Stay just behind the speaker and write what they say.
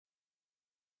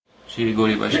Shri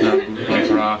Gauri Vaishnava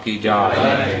Parambara ki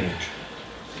jai.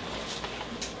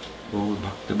 Gaur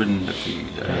Bhakta Vrinda ki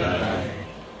jai.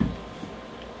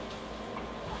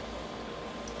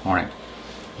 Morning.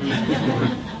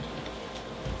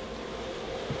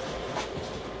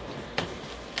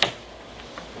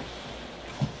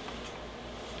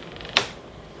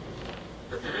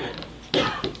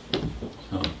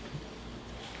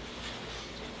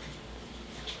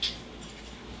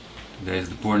 Today is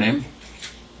the Purnim.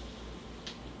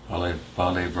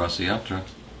 Pale Vrasayatra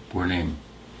Purnim.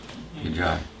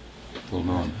 Vijay. Full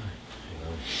moon.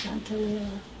 Shanta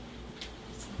Leela.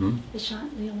 Vishant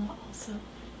Leela also.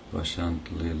 Vashant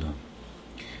Leela.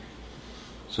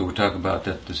 So we'll talk about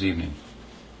that this evening.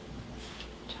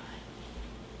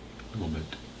 A little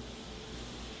bit.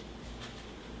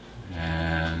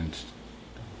 And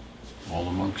all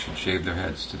the monks should shave their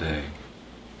heads today.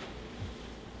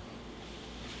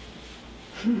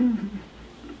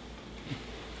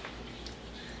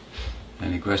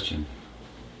 Any question?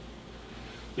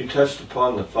 You touched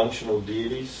upon the functional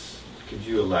deities. Could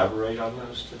you elaborate on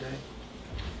those today?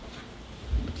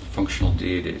 Functional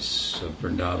deities of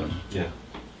Vrindavan. Yeah.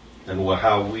 And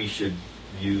how we should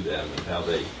view them and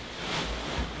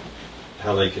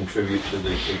how they contribute to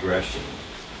the progression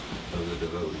of the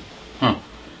devotee.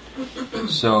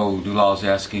 So Dulal is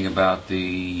asking about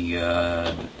the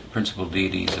principal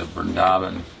deities of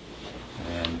Vrindavan,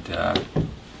 and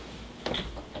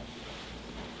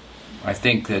I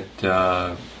think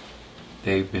that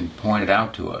they've been pointed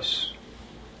out to us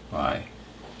by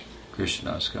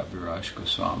Krishnadas Kaviraj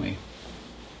Goswami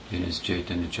in his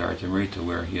Chaitanya Charitamrita,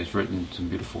 where he has written some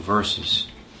beautiful verses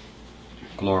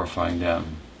glorifying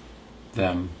them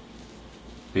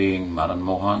being Madan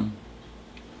Mohan,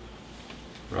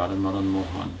 Radha Madan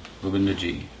Mohan,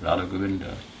 Govindaji, Radha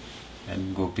Govinda,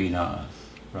 and Gopinath,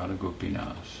 Radha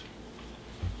Gopinath.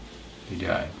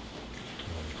 Vijay.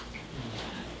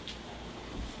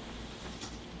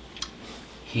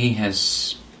 He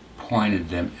has pointed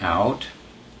them out,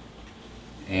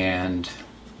 and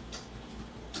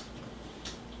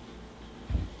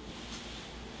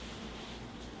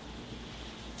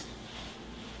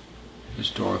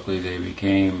historically they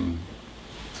became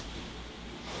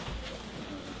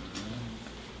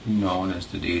known as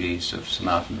the deities of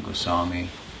Sanatana Goswami,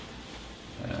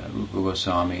 Rupa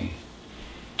Goswami,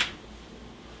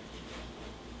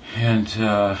 and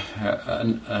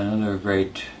another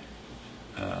great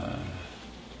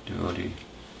devotee,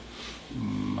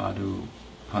 Madhu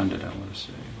Pandit,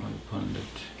 Madhu Pandit,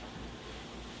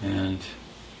 and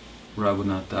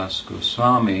Raghunath Das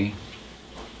Goswami,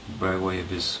 by way of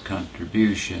his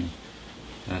contribution,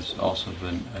 has also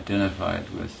been identified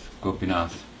with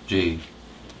Gopinath Ji,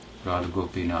 Radha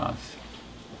Gopinath.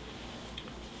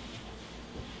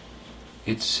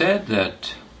 It's said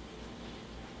that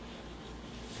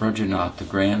Rajanath, the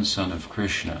grandson of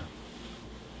Krishna,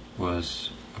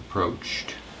 was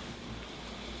approached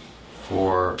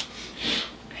for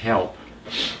help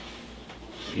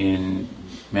in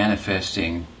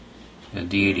manifesting a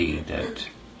deity, that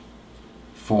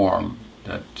form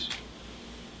that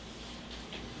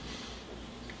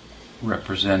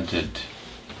represented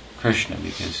Krishna,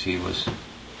 because he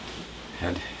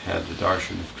had the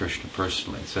darshan of Krishna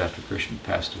personally. It's after Krishna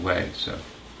passed away, so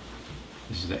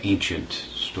this is the ancient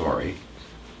story.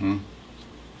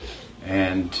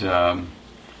 And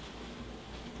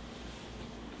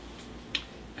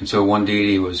so one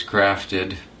deity was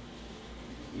crafted,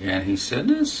 and he said,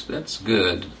 that's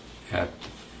good at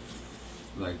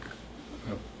like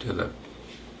up to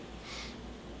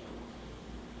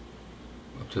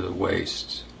the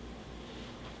waist.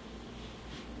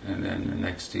 And then the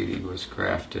next deity was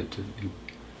crafted to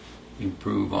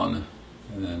improve on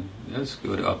and then that's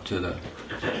good up to the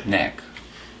neck.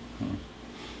 And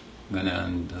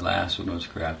then the last one was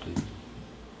crafted.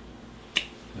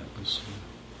 That was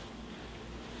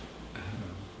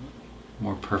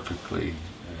more perfectly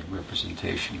a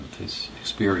representation of his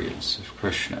experience of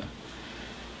Krishna.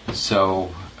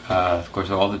 So, of course,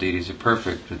 all the deities are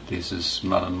perfect, but this is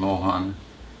Madan Mohan,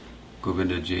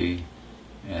 Govindaji,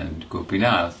 and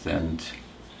Gopinath, and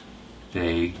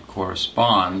they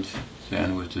correspond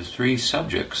then with the three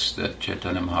subjects that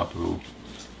Chaitanya Mahaprabhu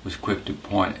was quick to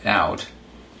point out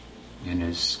in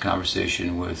his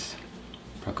conversation with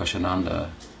Prakashananda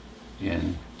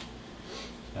in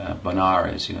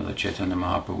Banaras. You know, that Chaitanya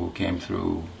Mahaprabhu came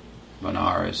through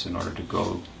Banaras in order to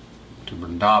go to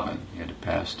Vrindavan. He had to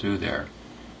pass through there.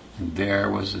 And that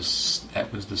was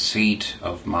the seat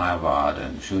of Mayavad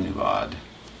and Shunavad.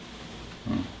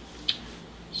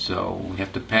 So we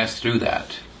have to pass through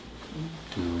that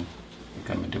to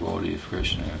become a devotee of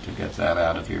Krishna, to get that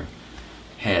out of your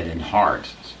head and heart.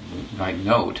 So you might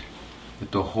note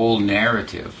that the whole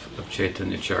narrative of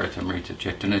Chaitanya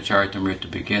Charitamrita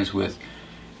begins with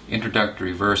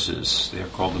introductory verses. They're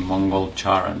called the Mangal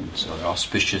Charan, so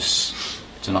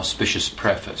it's an auspicious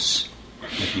preface,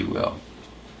 if you will.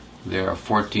 There are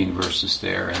 14 verses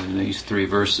there, and these 3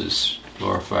 verses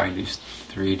glorifying these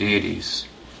 3 deities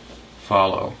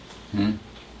follow.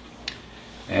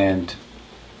 And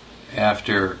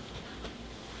after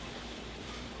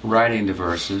writing the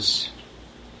verses,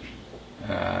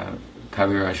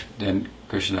 Kaviraj, then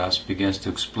Krishnadas, begins to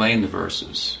explain the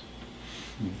verses.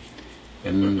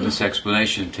 And this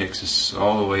explanation takes us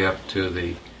all the way up to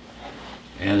the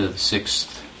end of the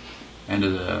sixth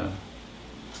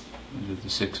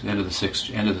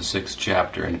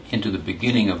chapter and into the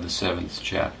beginning of the 7th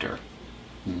chapter.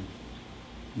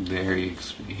 There he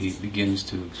begins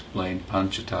to explain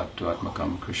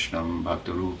Panchatattvatmakam Krishnam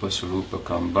Bhaktarupa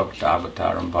Sarupakam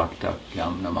Bhaktavataram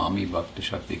Bhaktakyam Namami Bhakta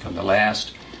Shaktikam. The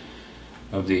last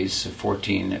of these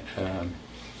 14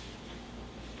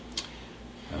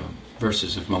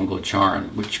 verses of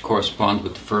Mangal-charan, which correspond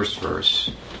with the first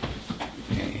verse,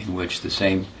 in which the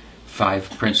same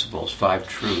 5 principles, 5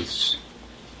 truths,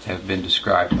 have been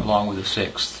described, along with the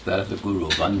 6th, that of the Guru.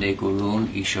 Vande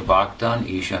Gurun, Isha Bhaktan,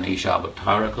 Ishan Isha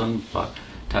Avatarakam,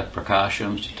 Tat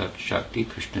Prakasham, Tat Shakti,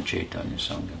 Krishna Chaitanya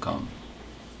Sangakam.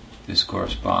 This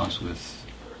corresponds with,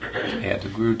 add the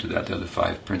Guru to that, the other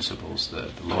 5 principles,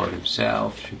 the Lord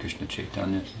Himself, Sri Krishna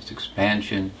Chaitanya, His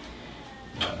expansion,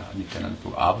 Nityananda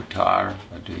Avatar,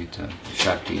 Advaita,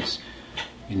 Shaktis,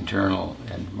 internal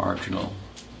and marginal,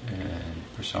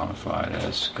 personified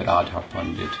as Gadadhar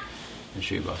Pandit and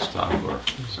Srivas Thakur.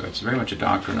 So it's very much a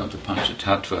doctrine of the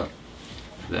Panchatattva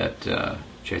that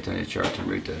Chaitanya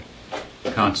Charitamrita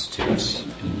constitutes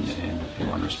in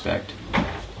one respect.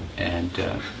 And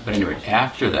but anyway,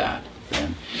 after that,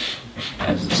 then,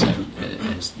 as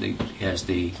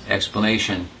the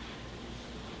explanation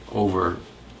over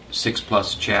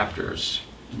 6+ chapters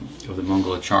of the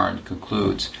Mangala-charan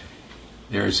concludes,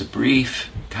 there is a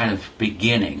brief kind of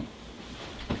beginning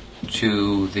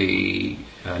to the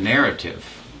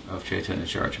narrative of Chaitanya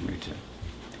Charitamrita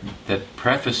that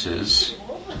prefaces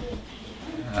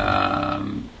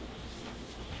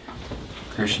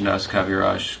Krishnadas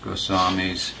Kaviraj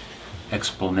Goswami's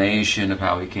explanation of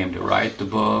how he came to write the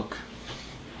book,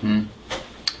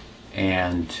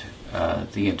 and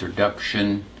the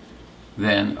introduction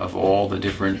then of all the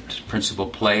different principal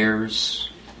players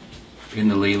in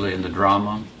the Leela, in the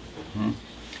drama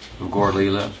of Gaur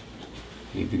Leela.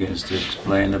 He begins to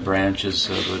explain the branches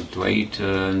of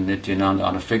Advaita and Nityananda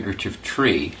on a figurative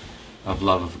tree of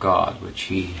love of God, which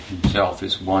he himself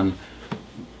is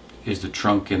the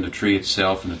trunk in the tree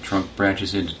itself, and the trunk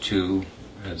branches into 2,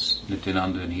 as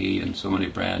Nityananda and he, and so many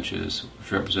branches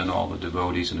which represent all the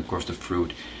devotees, and of course the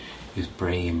fruit is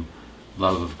Prem,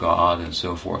 love of God, and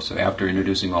so forth. So after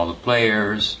introducing all the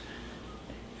players,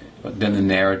 then the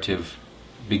narrative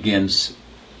begins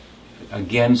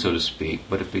again, so to speak,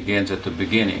 but it begins at the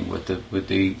beginning with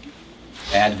the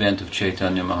advent of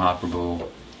Chaitanya Mahaprabhu,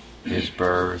 his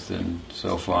birth, and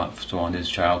so on, his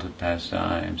childhood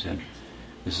pastimes, and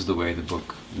this is the way the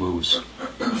book moves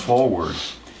forward.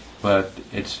 But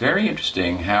it's very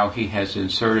interesting how he has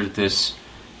inserted this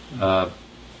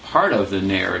part of the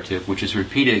narrative, which is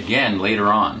repeated again later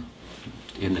on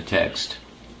in the text.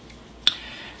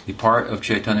 The part of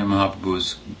Chaitanya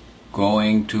Mahaprabhu's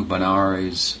going to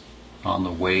Benares on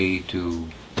the way to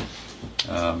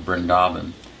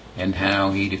Vrindavan, and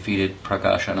how he defeated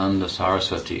Prakashananda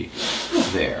Saraswati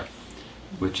there,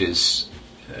 which is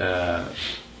the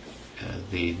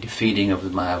defeating of the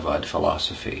Mayavad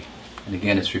philosophy. And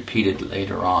again, it's repeated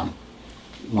later on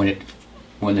when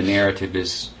the narrative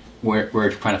is where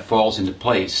it kind of falls into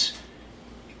place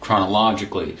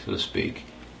chronologically, so to speak,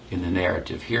 in the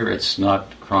narrative. Here, it's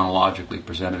not chronologically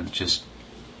presented; it's just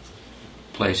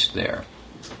placed there.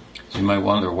 So you might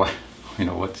wonder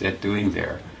what's that doing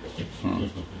there,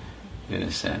 in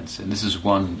a sense. And this is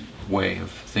one way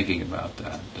of thinking about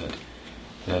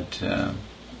that.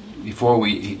 Before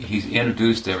he's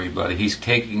introduced everybody, he's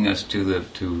taking us to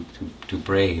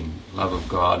Prem, love of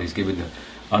God. He's giving the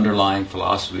underlying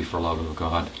philosophy for love of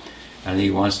God, and he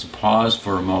wants to pause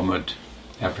for a moment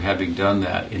after having done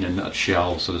that in a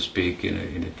nutshell, so to speak,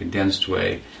 in a condensed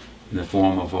way, in the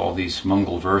form of all these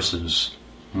Mangal verses.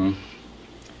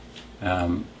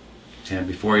 And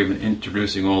before even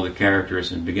introducing all the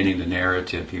characters and beginning the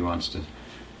narrative, he wants to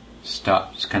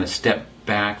kind of step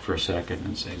back for a second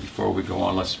and say, before we go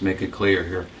on, let's make it clear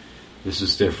here, this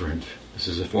is different. This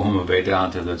is a form of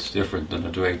Vedanta that's different than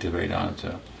Advaita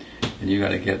Vedanta. And you got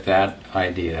to get that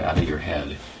idea out of your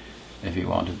head if you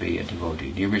want to be a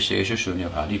devotee. Nirvishesha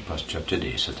shunyavadi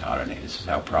paschaptade satarane. This is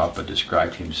how Prabhupada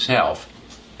described himself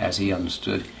as he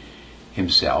understood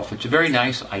himself. It's a very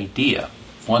nice idea.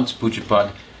 Once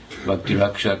Pujapad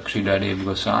Bhaktirakshak Sridharadev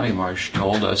Goswami Maharaj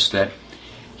told us that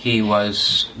he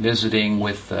was visiting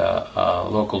with a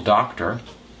local doctor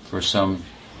for some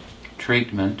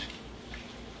treatment,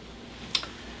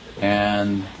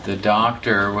 and the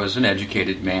doctor was an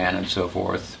educated man and so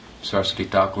forth. Saraswati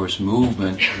Thakur's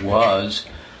movement was,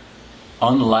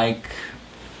 unlike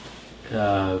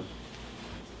Gaudiya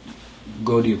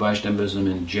Vaishnavism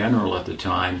in general at the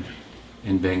time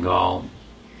in Bengal,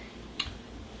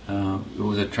 it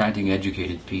was attracting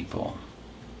educated people.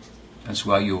 That's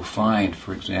why you'll find,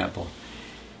 for example,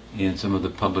 in some of the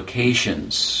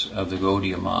publications of the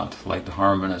Gaudiya Math, like the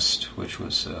Harmonist, which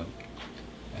was,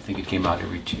 I think it came out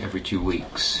every 2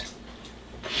 weeks.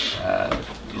 A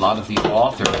lot of the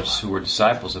authors who were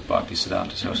disciples of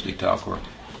Bhaktisiddhanta Saraswati Thakur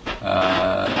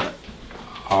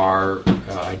are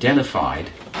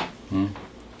identified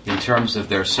in terms of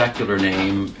their secular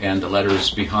name and the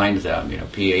letters behind them,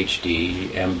 PhD,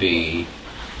 MB,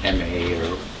 MA,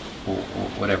 or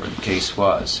whatever the case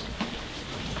was.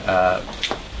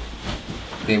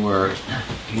 He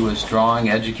was drawing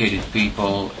educated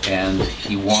people, and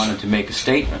he wanted to make a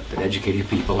statement that educated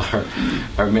people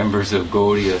are members of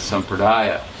Gaudiya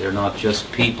Sampradaya. They're not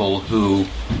just people who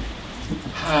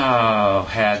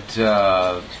had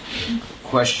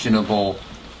questionable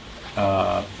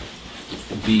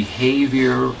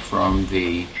behavior from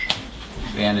the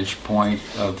vantage point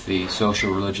of the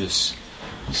social religious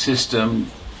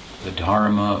system, the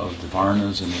dharma of the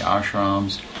varnas and the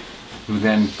ashrams, who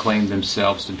then claimed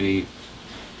themselves to be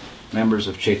members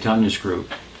of Chaitanya's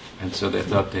group, and so they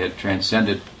thought they had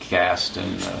transcended caste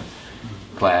and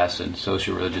class and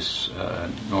social religious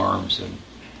norms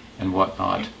and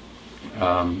whatnot,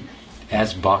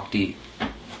 as bhakti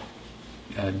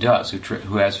does.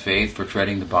 Who has faith for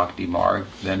treading the bhakti marg,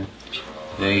 then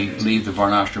they leave the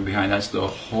varnashram behind. That's a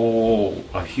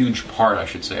huge part, I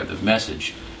should say, of the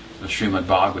message of Srimad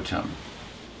Bhagavatam.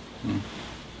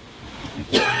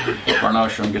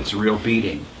 Varnashram gets a real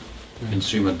beating in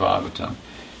Srimad Bhagavatam,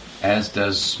 as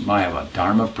does Mayavad.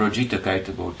 Dharma projita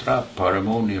kaita gotra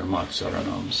paramo nirmat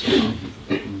saranam. So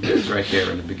it's right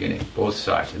there in the beginning, both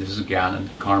sides. And this is Gyan and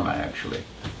Karma, actually.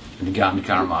 And Gyan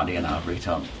Karmadi and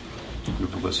Avritam.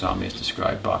 Rupa Goswami has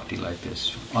described bhakti like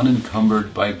this: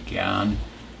 unencumbered by Gyan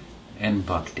and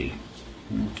bhakti,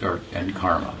 and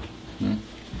karma.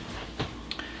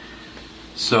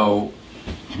 So,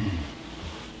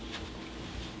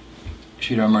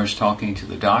 Sridhar Maharaj is talking to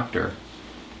the doctor,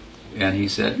 and he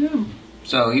said,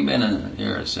 so you've been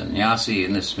you're a sannyasi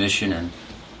in this mission and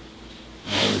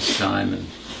all this time, and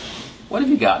what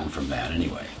have you gotten from that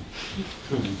anyway?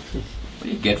 What do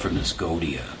you get from this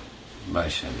Gaudiya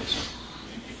Vaishnavism?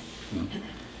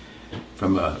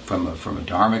 From a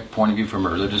dharmic point of view, from a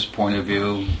religious point of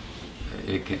view,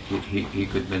 he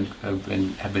could have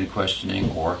been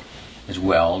questioning, or as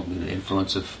well the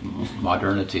influence of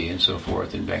modernity and so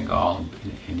forth in Bengal,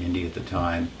 in India at the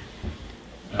time.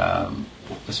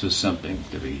 This was something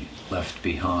to be left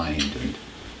behind,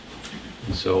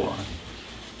 and so on.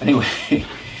 Anyway,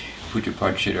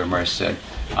 Pujapad Sridhar Maharaj said,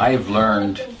 I have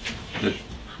learned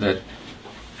that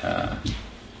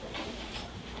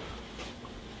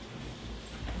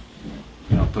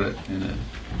I'll put it in a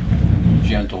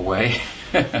gentle way.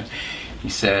 He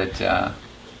said,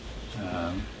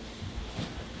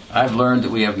 I've learned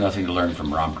that we have nothing to learn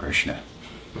from Ramakrishna,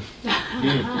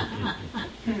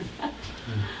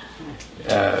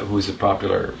 who's a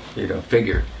popular,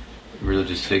 figure,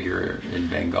 religious figure in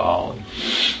Bengal,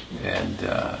 and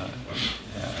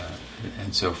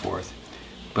so forth,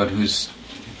 but whose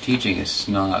teaching is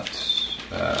not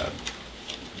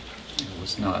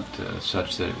was not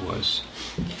such that it was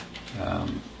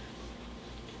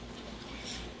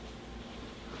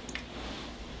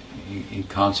in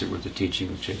concert with the teaching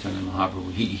of Chaitanya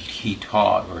Mahaprabhu. He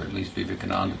taught, or at least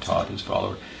Vivekananda taught his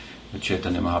follower, that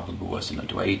Chaitanya Mahaprabhu was an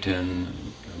Advaitin,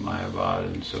 Mayavad,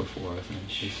 and so forth, and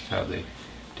this is how they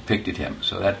depicted him.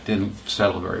 So that didn't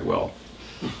settle very well.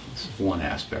 This is one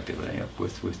aspect of it,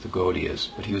 with the Gaudiyas,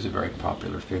 but he was a very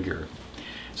popular figure.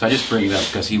 So I just bring it up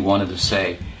because he wanted to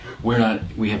say,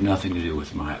 we have nothing to do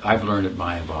with Maya. I've learned that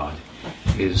Mayavad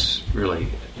is really,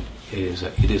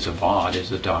 it is a vad, is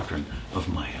the doctrine of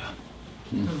Maya.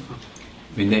 I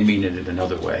mean, they mean it in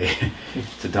another way.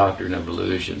 It's a doctrine of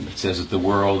illusion. It says that the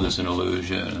world is an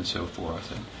illusion and so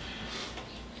forth. And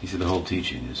he said the whole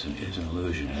teaching is an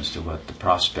illusion as to what the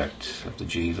prospect of the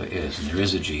jiva is. And there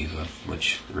is a jiva,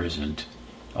 which there isn't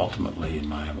ultimately in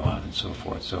Mayavad and so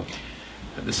forth. So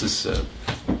this is a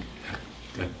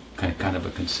kind of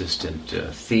a consistent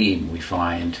theme we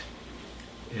find,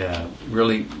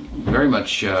 really very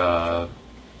much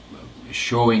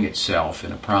showing itself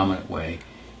in a prominent way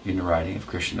in the writing of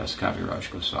Krishnadas Kaviraj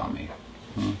Goswami.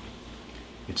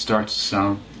 It starts to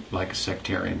sound like a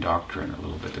sectarian doctrine a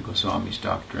little bit, the Goswami's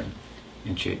doctrine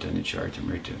in Chaitanya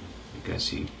Charitamrita, because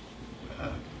he,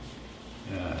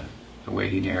 the way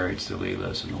he narrates the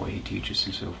Leelas and the way he teaches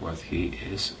and so forth, he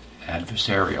is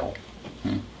adversarial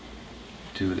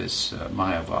to this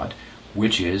Mayavad,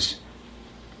 which is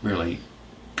really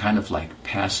kind of like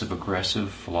passive-aggressive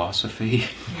philosophy.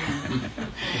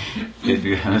 If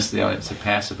you understand, it's a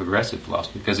passive-aggressive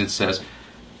philosophy because it says,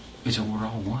 we're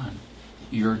all one.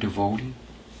 You're a devotee,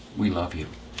 we love you.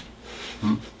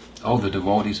 Oh, the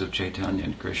devotees of Chaitanya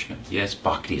and Krishna. Yes,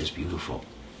 bhakti is beautiful.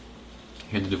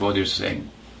 Here the devotees are saying,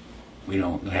 we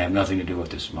don't have nothing to do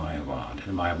with this Mayavad. And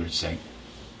the Mayavad is saying,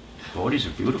 devotees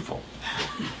are beautiful.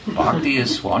 Bhakti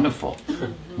is wonderful.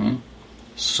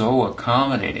 So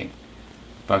accommodating.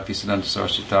 Bhaktisiddhanta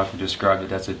Saraswati Thakur described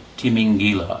it as a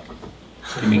timingila.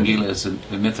 Timingila is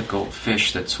the mythical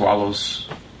fish that swallows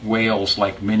whales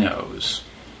like minnows.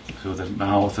 So the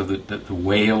mouth of the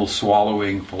whale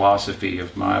swallowing philosophy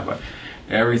of Mayavad,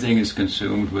 everything is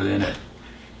consumed within it.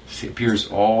 It appears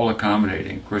all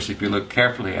accommodating. Of course, if you look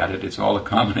carefully at it, it's all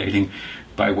accommodating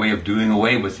by way of doing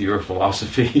away with your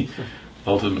philosophy,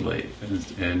 ultimately,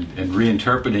 and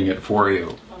reinterpreting it for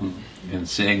you, and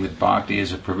saying that bhakti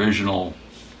is a provisional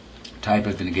type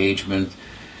of engagement,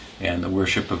 and the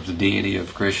worship of the deity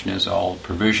of Krishna is all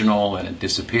provisional, and it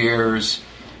disappears.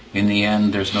 In the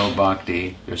end, there's no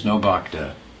bhakti, there's no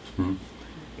bhakta,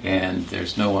 and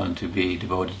there's no one to be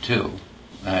devoted to,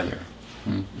 either.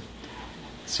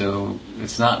 So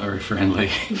it's not very friendly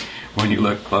when you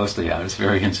look closely at it. It's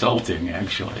very insulting,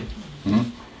 actually.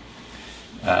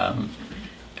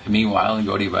 Meanwhile, in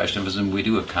Gaudiya Vaishnavism, we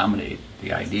do accommodate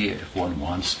the idea. If one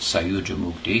wants sayuja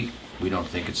mukti, we don't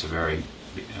think it's a very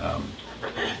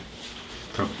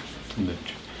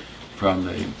from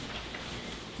the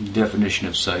definition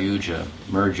of sayuja,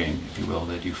 merging, if you will,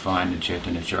 that you find in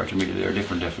Chaitanya Charitamrita. There are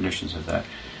different definitions of that,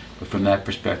 but from that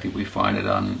perspective, we find it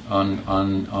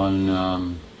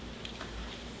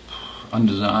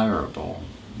undesirable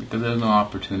because there's no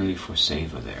opportunity for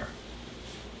seva there.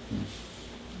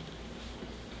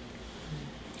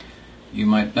 You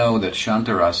might know that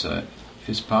Shantarasa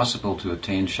is possible to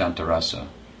attain Shantarasa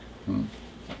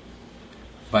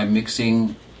by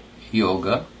mixing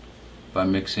yoga, by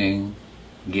mixing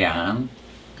Gyan,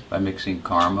 by mixing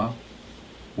karma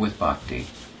with bhakti.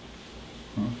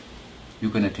 You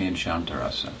can attain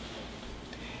Shantarasa.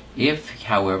 If,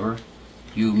 however,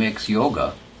 you mix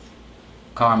yoga,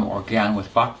 karma, or Gyan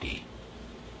with bhakti.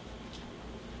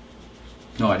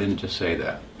 No, I didn't just say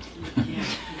that.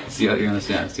 See, you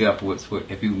understand? See,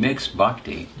 if you mix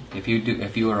bhakti, if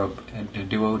you are a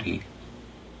devotee,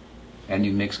 and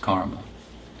you mix karma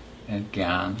and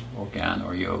Gyan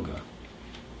or yoga,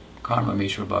 karma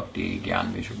mishra bhakti,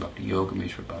 Gyan mishra bhakti, yoga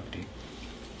mishra bhakti,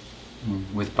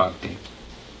 with bhakti,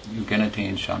 you can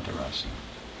attain Shantarasa.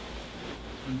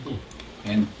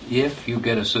 And if you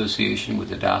get association with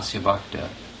the Dasya Bhakta,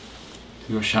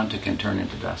 your Shanta can turn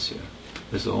into Dasya.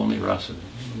 There's only rasa.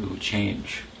 It will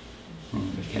change.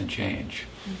 It can change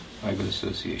by good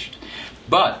association.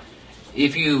 But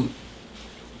if you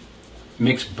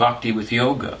mix bhakti with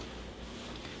yoga,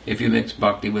 if you mix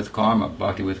bhakti with karma,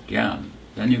 bhakti with Gyan,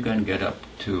 then you can get up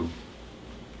to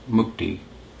mukti,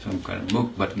 some kind of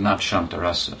mukti, but not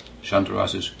Shantarasa.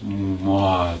 Shantarasa is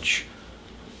much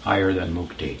higher than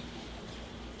mukti.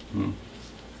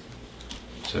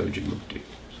 Soja mukti,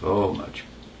 so much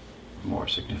more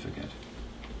significant.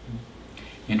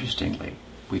 Interestingly,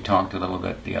 we talked a little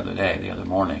bit the other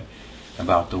morning,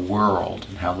 about the world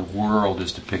and how the world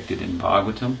is depicted in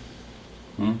Bhagavatam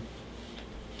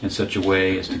in such a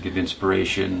way as to give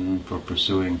inspiration for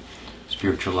pursuing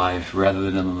spiritual life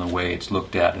rather than in the way it's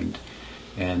looked at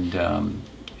and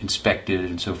inspected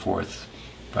and so forth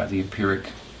by the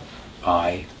empiric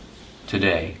eye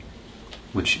today,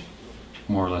 which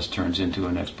more or less turns into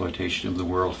an exploitation of the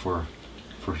world for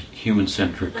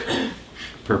human-centric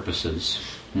purposes.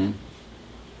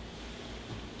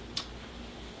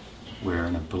 Where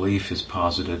a belief is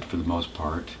posited for the most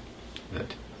part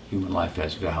that human life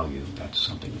has value. That's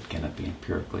something that cannot be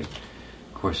empirically,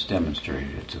 of course,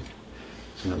 demonstrated.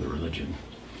 It's another religion.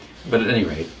 But at any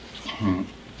rate,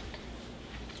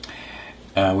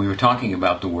 we were talking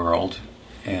about the world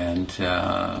and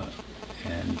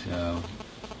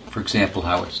for example,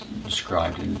 how it's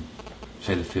described in,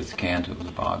 say, the 5th canto of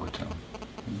the Bhagavatam.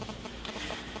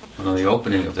 And on the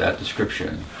opening of that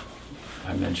description,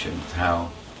 I mentioned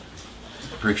how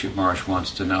Parikshit Maharaj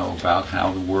wants to know about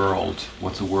how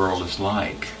what the world is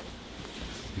like,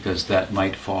 because that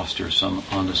might foster some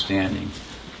understanding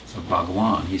of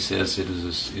Bhagavan. He says it is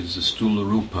a stula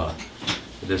rupa.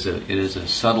 It is a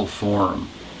subtle form.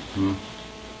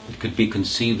 It could be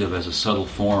conceived of as a subtle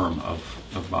form of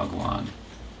Bhagavan.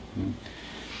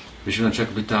 Vishwanath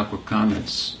Chakravarti Thakur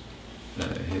comments,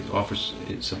 he offers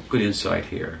some good insight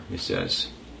here. He says,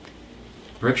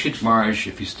 Parikshit Maharaj,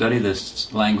 if you study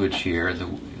this language here,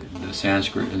 the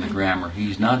Sanskrit and the grammar,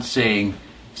 he's not saying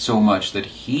so much that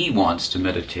he wants to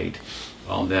meditate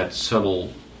on that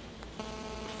subtle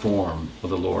form of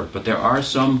the Lord, but there are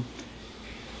some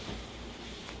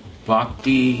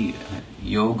bhakti,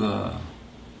 yoga,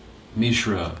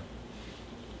 mishra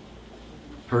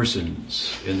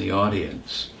persons in the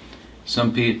audience.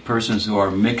 Some persons who are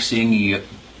mixing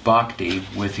bhakti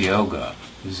with yoga.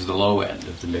 This is the low end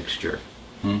of the mixture.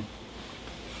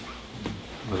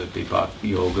 Whether it be bhakti,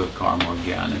 yoga, karma, or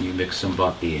jnana, and you mix some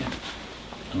bhakti in.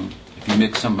 If you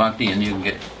mix some bhakti in,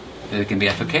 it can be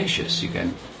efficacious. You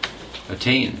can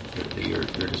attain your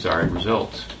desired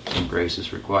results. Some grace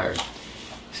is required.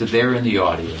 So they're in the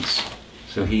audience.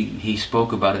 So he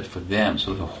spoke about it for them.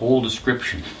 So the whole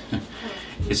description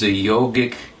is a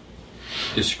yogic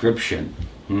description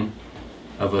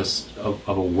of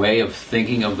a way of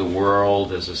thinking of the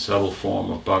world as a subtle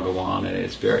form of Bhagavan, and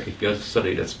it's very, if you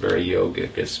study it, it's very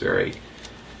yogic. It's very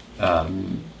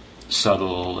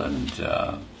subtle, and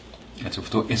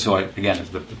so again,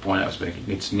 the point I was making,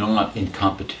 it's not in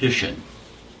competition,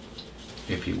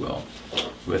 if you will,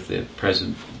 with the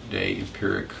present day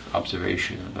empiric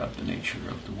observation about the nature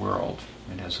of the world.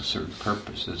 It has a certain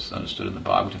purpose, as understood in the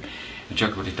Bhagavatam. And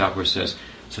Chakravarti Thakur says,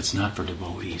 so it's not for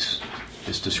devotees.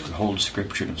 This whole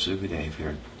description of Sukadev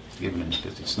here, given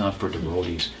it's not for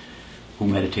devotees who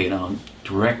meditate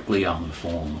directly on the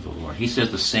form of the Lord. He says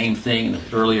the same thing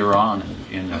earlier on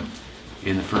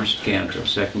in the first canto,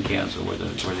 second canto, where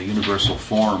the universal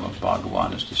form of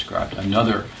Bhagavan is described.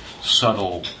 Another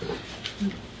subtle,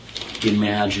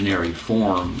 imaginary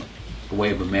form, a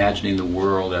way of imagining the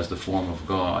world as the form of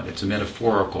God. It's a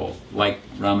metaphorical, like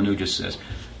Ramanuja says,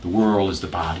 the world is the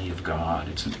body of God.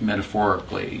 It's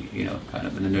metaphorically, kind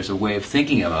of, and then there's a way of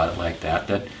thinking about it like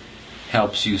that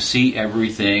helps you see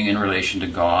everything in relation to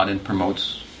God and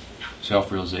promotes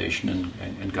self-realization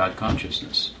and God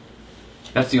consciousness.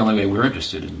 That's the only way we're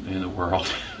interested in the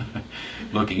world,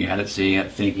 looking at it, seeing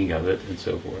it, thinking of it, and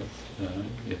so forth.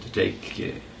 You have to take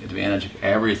advantage of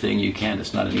everything you can.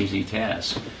 It's not an easy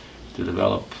task to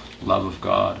develop love of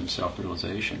God and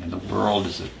self-realization. And the world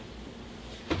is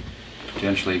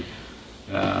potentially,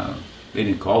 they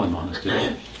didn't call him on this,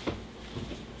 did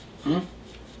they?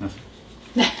 Nothing.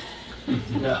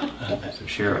 No. It's a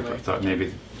sheriff. I thought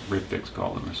maybe Rick Dix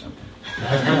called him or something.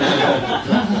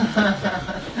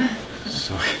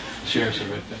 So, Sheriff's a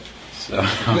Rick Dix. So,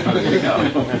 there you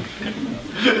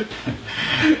go.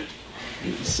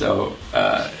 So,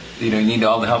 you need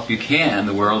all the help you can.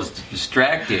 The world is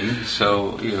distracting,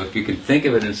 so if you can think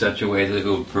of it in such a way that it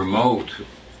will promote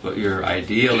what your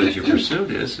ideal is, your pursuit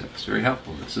is, it's very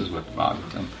helpful. This is what the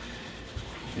Bhagavatam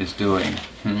is doing.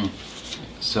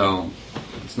 So,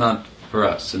 it's not for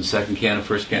us. In second canto,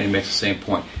 first canto, he makes the same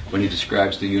point when he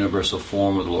describes the universal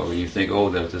form of the Lord. When you think,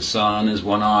 the sun is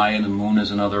one eye and the moon is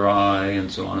another eye,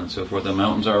 and so on and so forth. The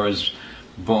mountains are his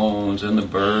bones, and the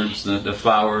birds, the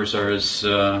flowers are his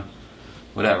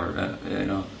whatever.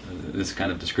 This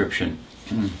kind of description.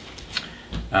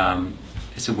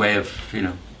 It's a way of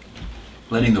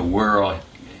letting the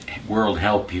world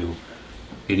help you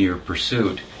in your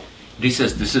pursuit. But he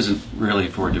says this isn't really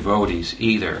for devotees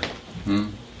either.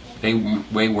 They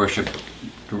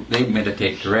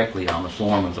meditate directly on the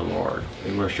form of the Lord.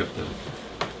 They worship the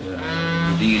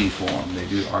deity form. They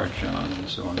do archana and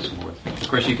so on and so forth. Of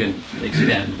course, you can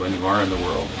extend when you are in the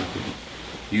world. You can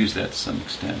use that to some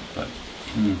extent. But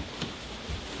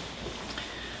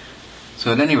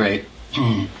so, at any rate,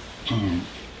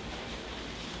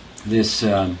 this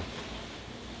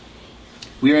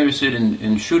we are interested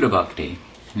in Shuddha Bhakti,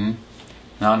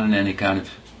 not in any kind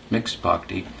of mixed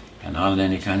Bhakti, and not in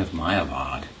any kind of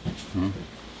Mayavad,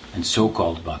 and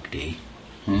so-called Bhakti,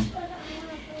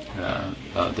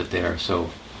 that they are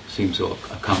seem so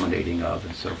accommodating of,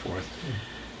 and so forth.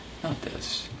 Not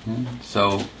this.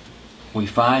 So we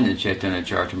find in Chaitanya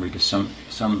Charitamrita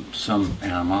some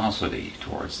animosity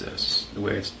towards this. The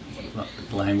way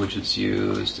the language it's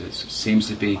used, it seems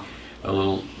to be a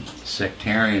little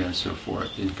sectarian and so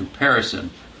forth in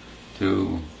comparison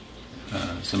to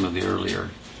some of the earlier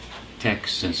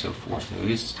texts and so forth.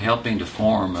 He's helping to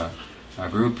form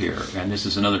group here. And this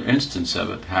is another instance of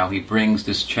it, how he brings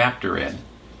this chapter in.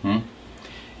 And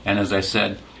as I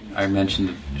said, I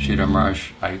mentioned Sridhar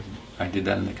Maharaj, I did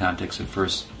that in the context of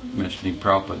first mentioning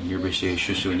Prabhupada, Nirbhishe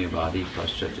Shusunyavadi,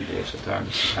 Paschatya Satar.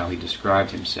 This is how he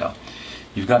described himself.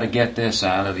 You've got to get this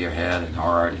out of your head and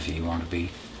heart if you want to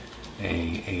be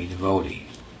a devotee.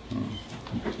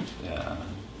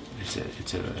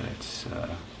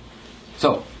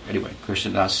 So, anyway,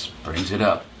 Krishnadas brings it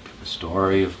up. The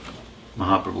story of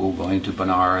Mahaprabhu going to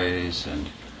Benares and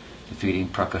defeating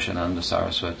Prakashananda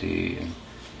Saraswati and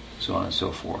so on and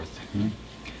so forth.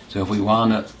 So if we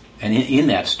want to, and in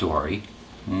that story,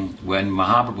 when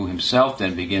Mahaprabhu himself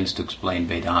then begins to explain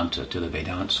Vedanta to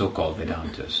the so-called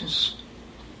Vedantists,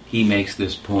 he makes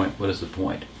this point. What is the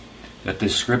point? That the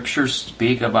scriptures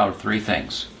speak about three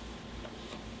things: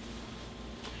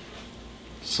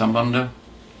 Sambandha,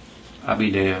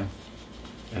 Abhideya,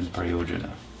 and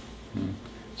Prayojana.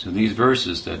 So these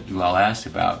verses that you all asked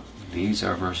about, these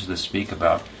are verses that speak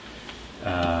about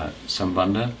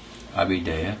Sambandha,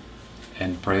 Abhideya,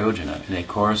 and Prayojana, and they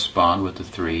correspond with the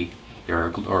three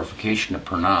glorification of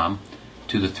pranam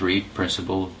to the three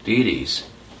principal deities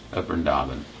of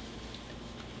Vrindavan.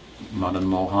 Madan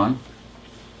Mohan,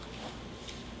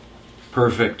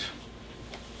 perfect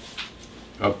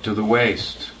up to the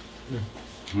waist.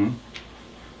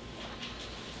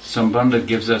 Sambandha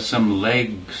gives us some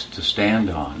legs to stand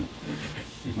on.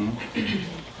 You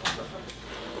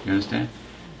understand?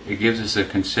 It gives us a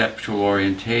conceptual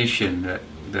orientation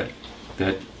that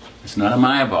it's not a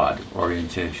Mayavad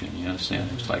orientation. You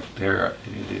understand? It's like there.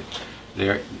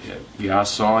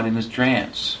 Vyasa saw it in his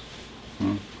trance.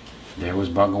 There was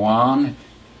Bhagavan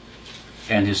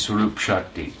and his Swarup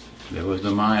Shakti. There was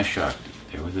the Maya Shakti.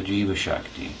 There was the Jiva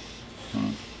Shakti.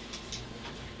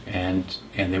 And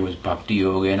there was Bhakti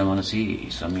Yoga Manasi,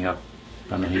 Samyak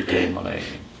Pranahite Malay,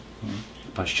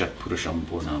 Paschat Purusham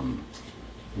Purnam,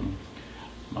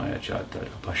 Maya Chata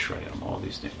Pashrayam, all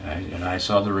these things. And I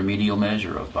saw the remedial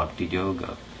measure of Bhakti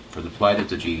Yoga for the plight of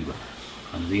the Jiva,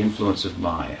 under the influence of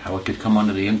Maya, how it could come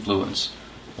under the influence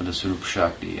of the Swarup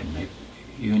Shakti and make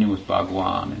union with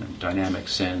Bhagwan in a dynamic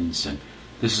sense. And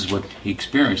this is what he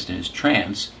experienced in his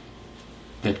trance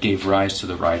that gave rise to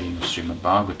the writing of Srimad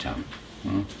Bhagavatam.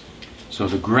 So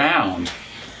the ground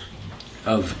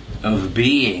of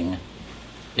being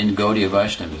in Gaudiya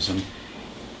Vaishnavism,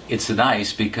 it's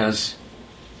nice because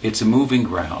it's a moving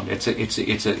ground.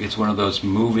 It's one of those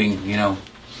moving,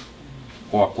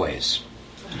 walkways.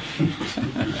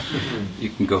 You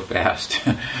can go fast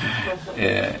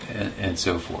and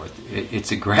so forth.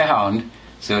 It's a ground,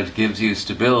 so it gives you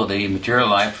stability. In material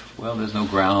life, well, there's no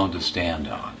ground to stand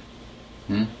on.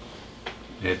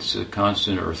 It's a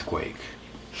constant earthquake.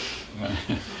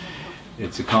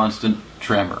 It's a constant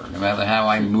tremor. No matter how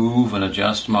I move and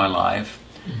adjust my life,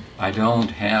 I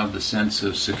don't have the sense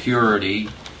of security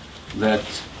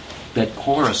that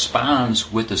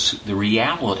corresponds with the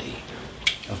reality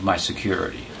of my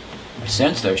security. I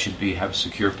sense that I should have a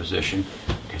secure position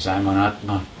because I'm an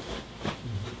Atma.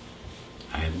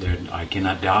 I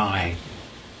cannot die.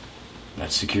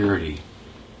 That's security.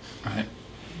 Right?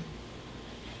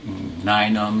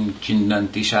 Nainam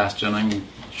chindanti shastrani,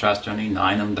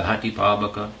 nainam dahati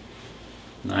pabaka,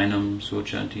 nainam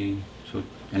sochanti.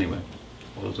 Anyway,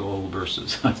 all those old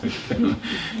verses.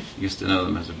 Used to know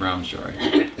them as a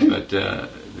brahmachari. But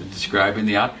describing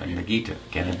the Atma in the Gita.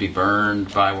 Can it be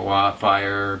burned by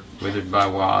fire, withered by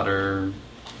water,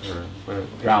 or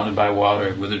drowned by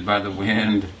water, withered by the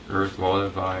wind, earth, water,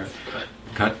 fire,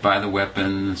 cut by the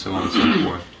weapon, and so on and so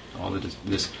forth. All of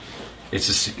this.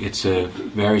 It's a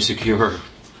very secure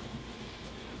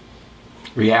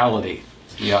reality,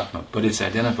 the Atma, but it's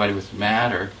identified with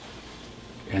matter,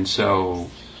 and so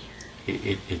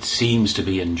it seems to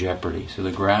be in jeopardy. So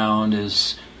the ground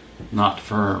is not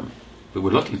firm, but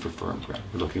we're looking for firm ground.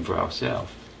 We're looking for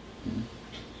ourselves.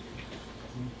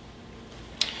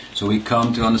 So we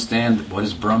come to understand what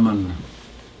is Brahman,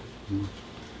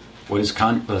 what is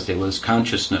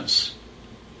consciousness.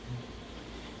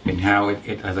 And how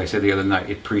it, as I said the other night,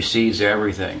 it precedes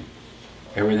everything.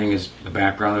 Everything is, the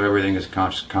background of everything is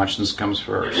consciousness comes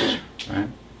first, right?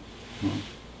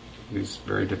 It's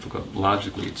very difficult.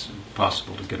 Logically, it's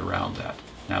impossible to get around that.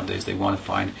 Nowadays, they want to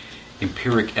find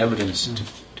empiric evidence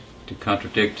to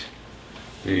contradict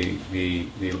the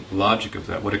logic of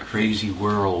that. What a crazy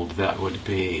world that would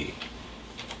be.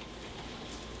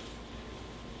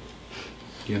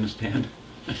 Do you understand?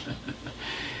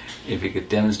 If you could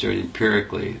demonstrate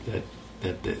empirically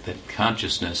that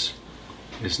consciousness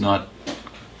is not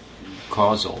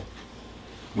causal,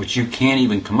 which you can't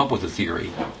even come up with a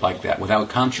theory like that without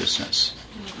consciousness.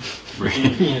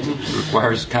 It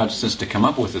requires consciousness to come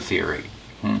up with a theory,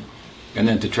 and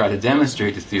then to try to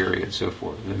demonstrate the theory and so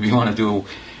forth. If you want to do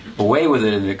away with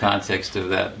it in the context of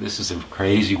that, this is a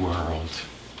crazy world.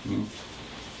 You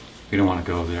don't want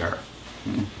to go there.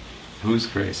 Who's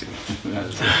crazy?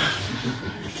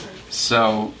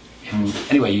 So,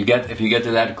 anyway, if you get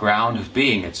to that ground of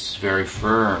being, it's very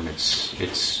firm. It's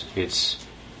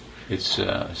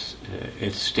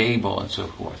stable and so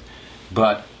forth.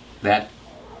 But that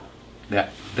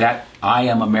I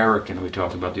am American we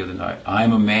talked about the other night. I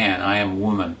am a man. I am a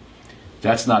woman.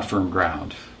 That's not firm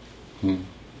ground.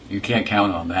 You can't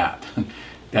count on that.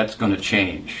 That's going to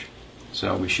change.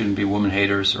 So we shouldn't be woman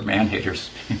haters or man haters,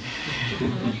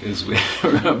 because we're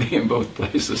going to be in both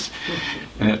places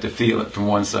and have to feel it from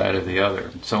one side or the other,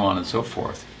 and so on and so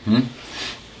forth.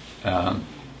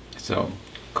 So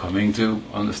coming to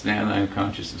understand I am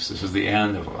consciousness. This is the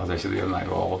end of, as I said the other night,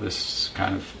 all this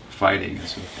kind of fighting.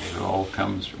 It all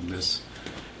comes from this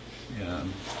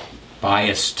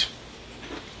biased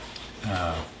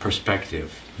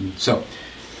perspective. So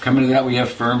coming to that, we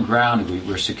have firm ground.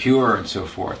 We're secure and so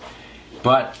forth.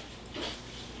 But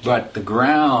the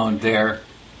ground there,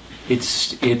 it's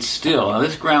still. Now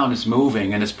this ground is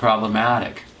moving and it's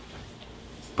problematic.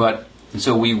 And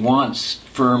so we want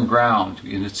firm ground.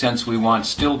 In a sense, we want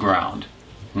still ground.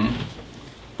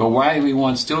 But why do we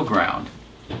want still ground?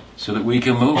 So that we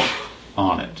can move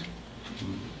on it,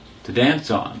 to dance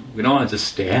on. We don't want to just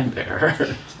stand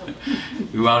there.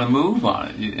 We want to move on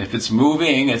it. If it's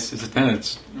moving, then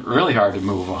it's really hard to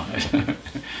move on it.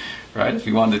 Right? If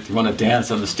you want to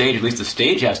dance on the stage, at least the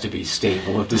stage has to be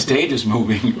stable. If the stage is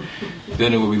moving,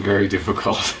 then it will be very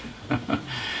difficult.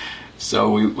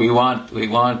 So we want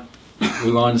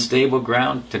stable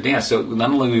ground to dance. So not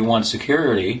only we want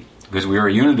security, because we are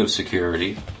a unit of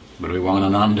security, but we want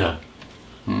ananda.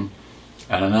 And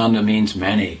ananda means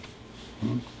many.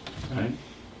 Right?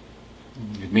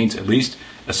 It means at least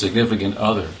a significant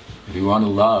other. If you want to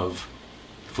love,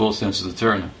 full sense of the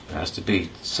term, there has to be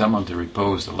someone to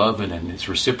repose the love in, and it's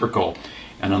reciprocal.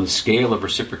 And on the scale of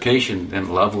reciprocation, then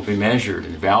love will be measured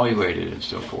and evaluated and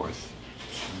so forth.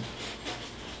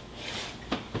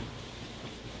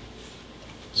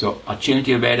 So,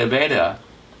 achintya veda veda,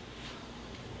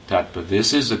 tattva,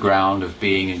 this is the ground of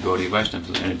being in Gaudiya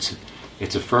Vaishnavism, and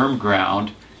it's a firm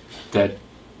ground that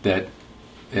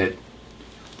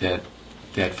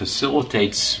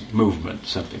facilitates movement,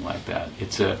 something like that.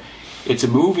 It's a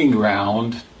moving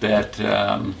ground that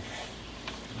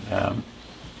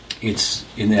it's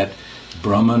in that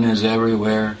Brahman is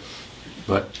everywhere,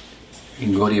 but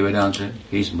in Gaudiya Vedanta,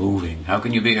 he's moving. How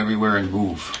can you be everywhere and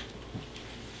move?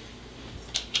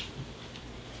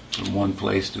 From one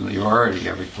place to you're already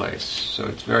every place. So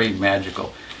it's very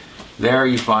magical. There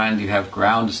you find you have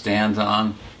ground to stand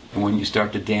on, and when you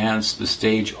start to dance, the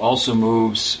stage also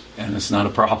moves, and it's not a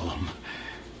problem.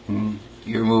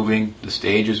 You're moving, the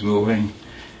stage is moving,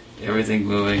 everything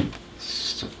moving.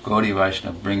 So Gaudiya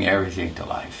Vaishnava bring everything to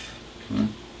life.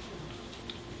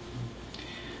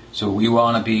 So we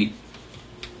want to be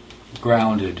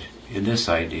grounded in this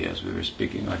idea, as we were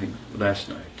speaking, I think, last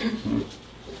night.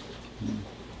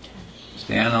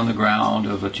 Stand on the ground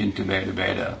of Achintya Veda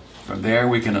Veda. From there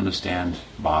we can understand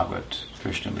Bhagavat,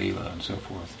 Krishna Leela, and so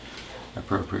forth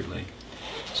appropriately.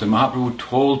 So Mahaprabhu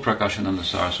told Prakashananda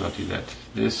Saraswati that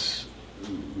these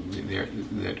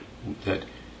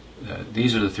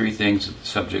are the three things, the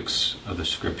subjects of the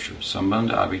scripture.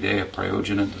 Sambandha, Abhideya,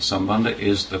 Prayojana. The Sambandha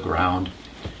is the ground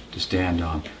to stand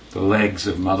on. The legs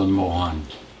of Madan Mohan.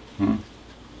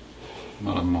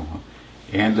 Madan Mohan.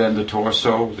 And then the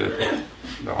torso, the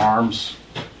arms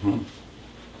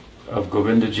of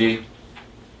Govindaji.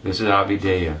 This is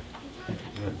Abhideya.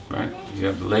 Right? You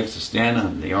have the legs to stand on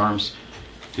and the arms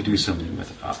to do something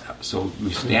with. So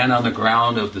we stand on the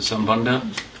ground of the Sambandha,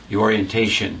 the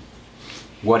orientation.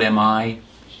 What am I?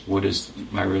 What is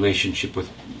my relationship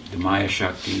with the Maya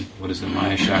Shakti? What is the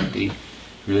Maya Shakti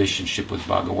relationship with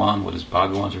Bhagavan? What is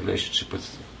Bhagavan's relationship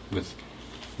with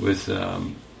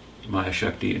Maya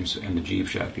Shakti and the Jeev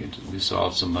Shakti? This is all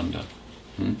Sambandha.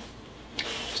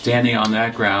 Standing on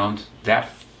that ground, that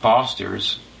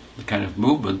fosters the kind of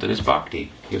movement that is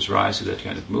bhakti, gives rise to that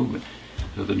kind of movement.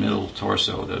 So the middle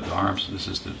torso, the arms, and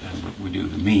we do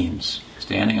the means.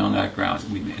 Standing on that ground,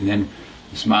 and then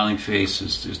the smiling face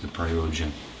is the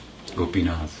prayoja,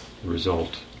 Gopinath, the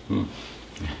result.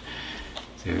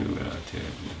 It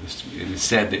is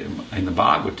said that in the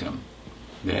Bhagavatam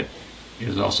that it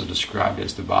is also described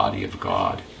as the body of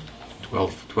God,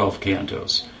 12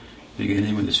 cantos,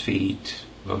 beginning with his feet,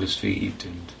 lotus feet,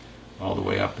 and all the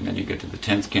way up, and then you get to the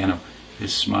 10th canto,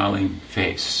 his smiling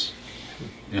face.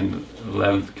 And the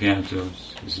 11th canto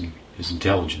is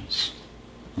intelligence.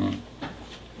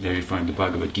 There you find the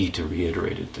Bhagavad Gita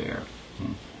reiterated there.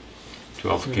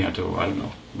 12th canto, I don't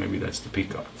know, maybe that's the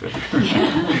peacock feather.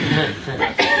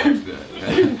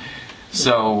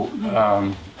 So,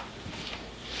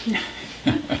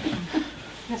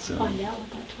 Have to find out what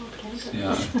that 12 canto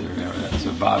yeah, is.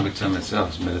 so Bhagavatam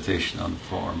itself is meditation on the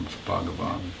form of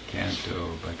Bhagavan,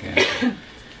 canto by canto.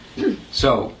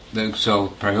 So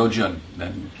prayojan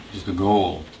then is the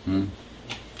goal,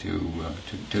 to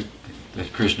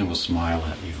that Krishna will smile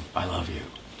at you. I love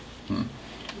you.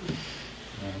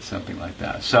 Something like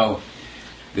that. So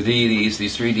the deities,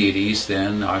 these three deities,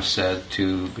 then are said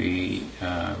to be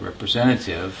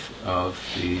representative of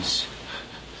these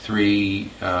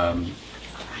three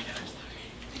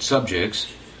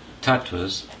subjects,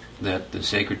 tattvas, that the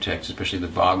sacred text, especially the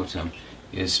Bhagavatam,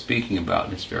 is speaking about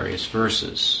in its various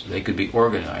verses. They could be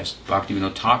organized.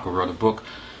 Bhaktivinoda Thakur wrote a book,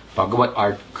 Bhagavat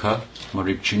Artha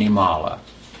Marichinimala,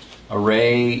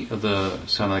 array of the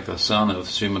son of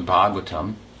Srimad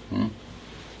Bhagavatam.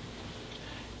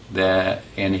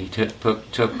 And he took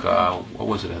what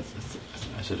was it?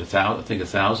 I said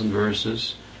 1,000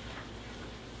 verses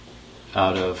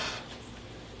out of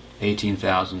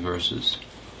 18,000 verses,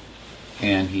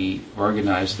 and he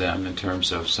organized them in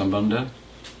terms of Sambandha,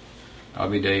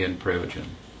 Abhideya, and Prayojan.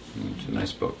 It's a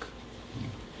nice book.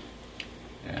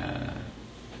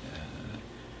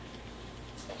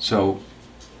 So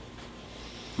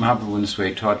Mahaprabhu in this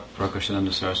way taught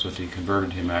Prakashananda Saraswati,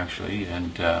 converted him actually,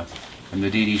 and the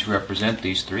deities represent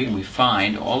these three. And we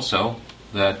find also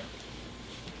that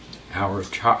our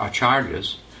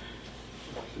acharyas,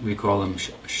 we call them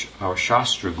our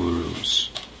Shastra Gurus,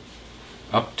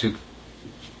 up to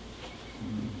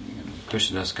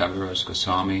Krishnadas Kaviraj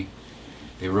Goswami.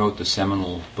 They wrote the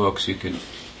seminal books. You could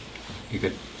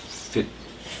fit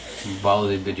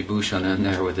Baladev Vijayabhushan in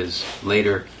there with his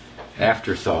later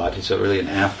afterthought. It's really an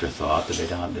afterthought, the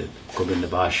Vedanta Govinda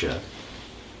Bhashya,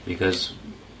 because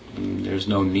there's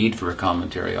no need for a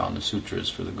commentary on the sutras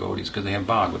for the Gaudis because they have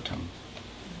Bhagavatam,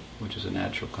 which is a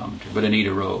natural commentary. But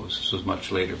Anita Rose, this was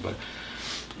much later. But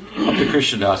up to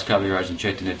Krishnadas Kaviraj and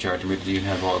Chaitanya Charitamrita, you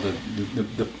have all the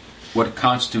what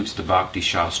constitutes the Bhakti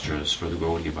Shastras for the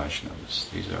Gaudiya Vaishnavas.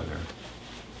 These are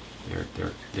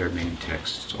their main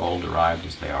texts, all derived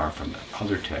as they are from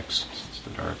other texts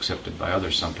that are accepted by other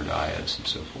sampradayas and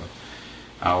so forth.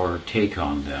 Our take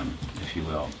on them, if you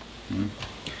will.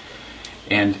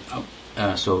 And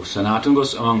so Sanatana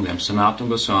Goswami, among them, Sanatana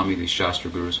Goswami, these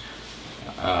Shastra Gurus,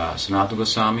 Sanatana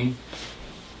Goswami,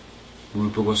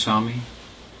 Rupa Goswami,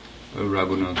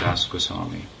 Raghunath Das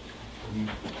Goswami.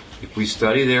 If we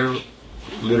study their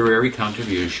literary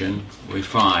contribution, we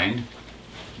find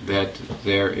that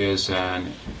there is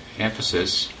an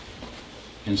emphasis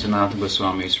in Sanatana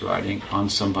Goswami's writing on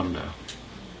Sambandha.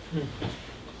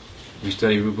 We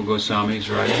study Rupa Goswami's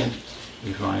writing,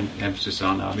 we find emphasis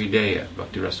on Abhideya,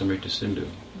 Bhakti Rasamrita Sindhu,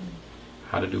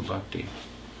 how to do bhakti.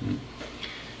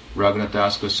 Raghunath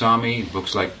Das Goswami,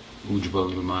 books like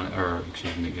Ujjval Viman,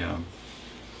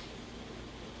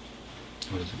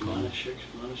 what is it called?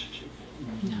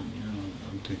 No.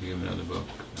 I'm thinking of another book.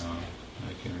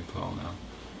 I can't recall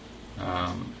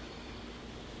now.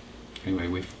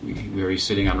 Anyway, he's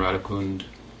sitting on Radhakund.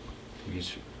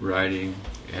 He's writing,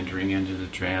 entering into the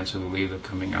trance of the Leela,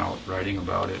 coming out, writing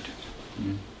about it.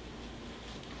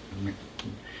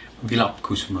 Vilap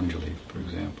Kusumanjali, for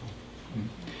example.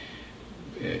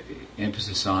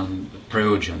 Emphasis on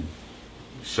prayojan.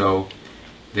 So,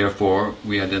 therefore,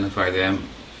 we identify them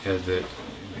as the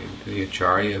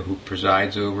acharya who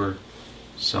presides over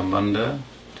Sambandha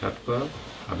Tattva,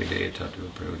 Abhideya Tattva,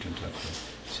 Prayojan Tattva,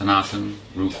 Sanatan,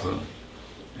 Rupa,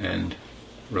 and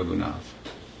Raghunath,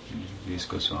 these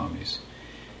Goswamis.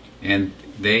 And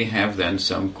they have then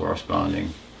some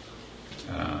corresponding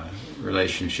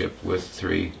relationship with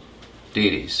three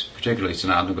deities, particularly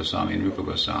Sanatana Goswami and Rupa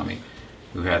Goswami,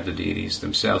 who had the deities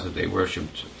themselves that they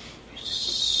worshipped.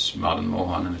 Madan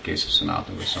Mohan in the case of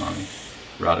Sanatana Goswami,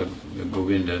 Radha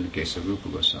Govinda in the case of Rupa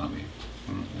Goswami.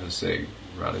 As I say,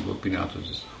 Radha Gopinath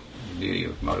was the deity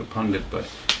of Madhu Pandit, but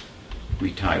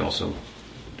we tie also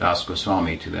Das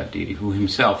Goswami to that deity, who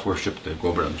himself worshipped the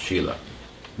Govardhan Shila,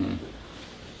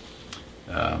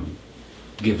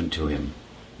 given to him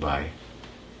by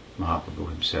Mahaprabhu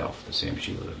himself, the same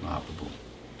Shila that Mahaprabhu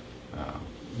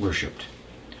worshipped.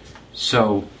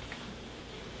 So,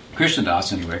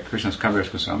 Krishnadas, anyway, Krishnadas Kaviraj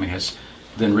Goswami has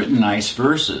then written nice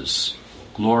verses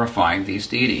glorifying these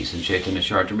deities in Chaitanya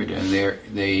Charitamrita, and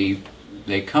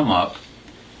they come up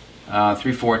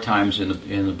 3-4 times in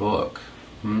the book,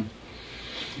 in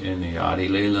the Adi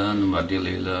Leela and the Madhya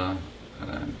Leela,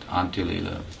 and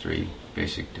Antilila, 3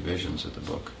 basic divisions of the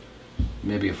book,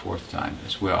 maybe a 4th time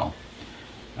as well.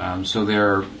 So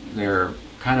they're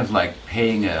kind of like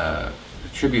paying a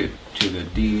tribute to the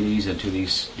deities and to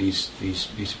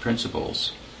these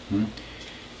principles.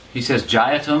 He says,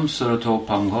 Jayatam Surato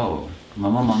Pango,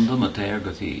 Mama Mandu Mater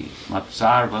Gati,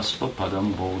 Matsar Vaspa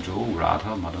Padam Bojo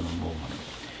Radha Madana Mohan.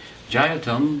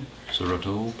 Jayatam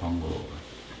Surato Pango.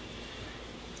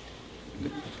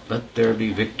 Let there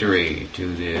be victory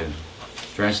to the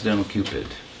transcendental Cupid.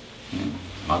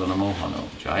 Madana Mohano.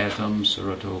 Jayatam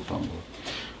Surato Pango.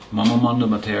 Mama Mandu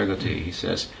Mater Gati. He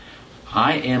says,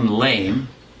 I am lame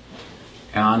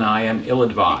and I am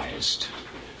ill-advised.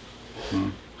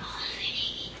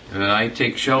 And I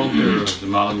take shelter of the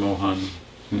Madan Mohan,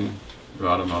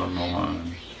 Radha Madan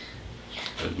Mohan,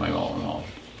 as my all in all.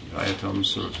 Jayatam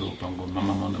Surato Pango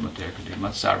Mama Manda Matekati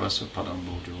Matsarvasa Padam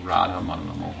Bojo Radha Madan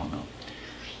Mohana.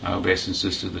 I obeys and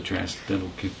sister the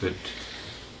transcendental Cupid,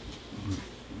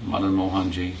 Madan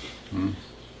Mohanji,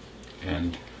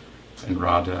 and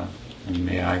Radha, and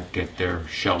may I get their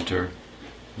shelter,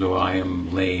 though I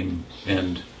am lame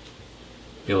and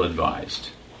ill-advised.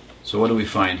 So what do we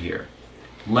find here?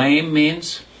 Lame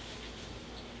means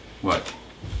what?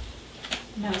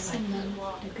 No samband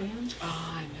again.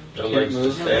 Oh, I know. No legs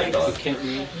to stand on. Can't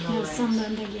move. No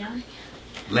samband again.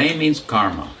 Lame means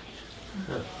karma,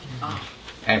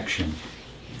 action.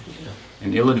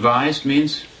 And ill-advised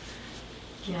means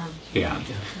Gyan.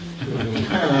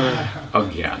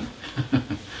 Agyan.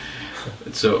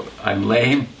 So I'm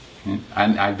lame,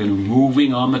 and I've been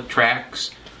moving on the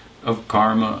tracks of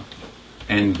karma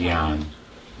and Gyan.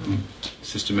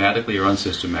 Systematically or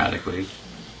unsystematically.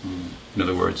 In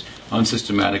other words,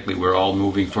 unsystematically we're all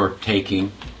moving for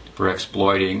taking, for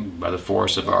exploiting by the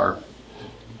force of our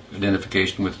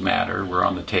identification with matter. We're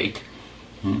on the take.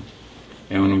 And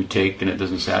when we take and it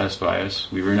doesn't satisfy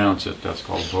us, we renounce it. That's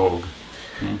called vogue.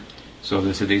 So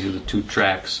these are the 2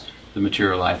 tracks the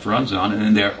material life runs on, and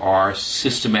then there are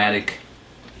systematic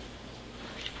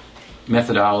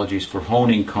methodologies for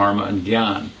honing karma and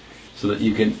Gyan, so that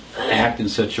you can act in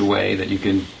such a way that you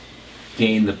can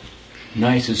gain the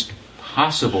nicest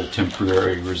possible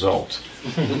temporary result.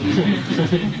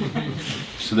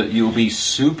 So that you'll be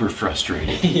super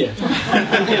frustrated.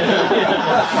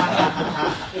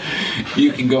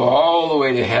 You can go all the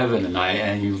way to heaven,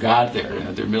 and you got there, and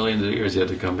after millions of years you have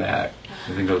to come back.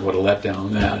 I think of what a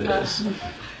letdown that is.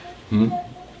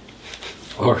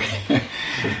 Or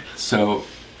so,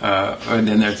 and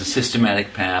then there's a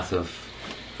systematic path of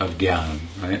Gyan,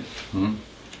 right?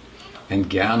 And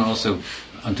Gyan also,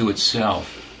 unto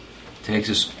itself, takes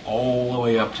us all the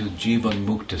way up to Jivan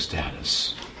Mukta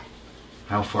status.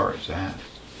 How far is that?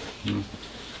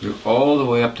 You're all the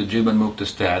way up to Jivan Mukta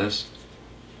status,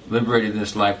 liberated in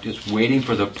this life, just waiting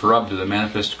for the prabdha, the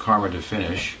manifest karma, to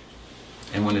finish.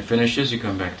 And when it finishes, you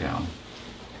come back down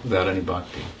without any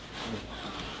bhakti.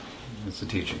 That's the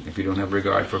teaching. If you don't have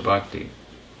regard for bhakti,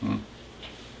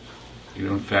 you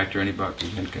don't factor any bhakti,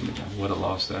 then come down. What a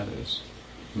loss that is.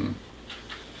 You'll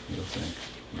think.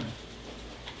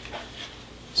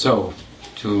 So,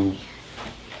 to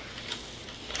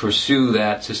pursue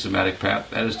that systematic path,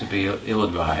 that is to be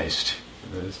ill-advised.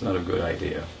 It's not a good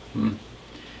idea.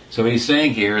 So he's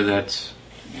saying here that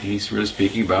he's really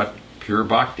speaking about pure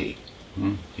bhakti.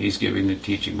 He's giving the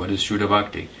teaching. What is Shuddha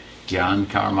Bhakti? Gyan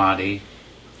karmadi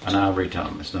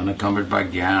anavritam. It's not encumbered by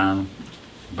gyan,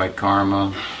 by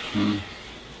karma.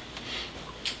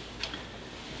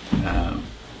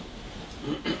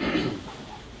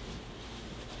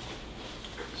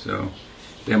 So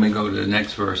then we go to the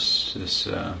next verse, this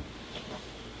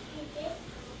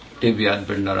Divyat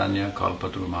Vrindaranya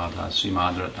Kalpatru Madha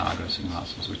Srimadrat Naga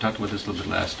Singhasana. So we talked about this a little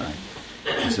bit last night.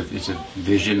 It's a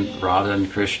vision, Radha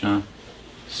and Krishna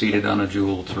seated on a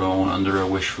jeweled throne under a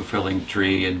wish-fulfilling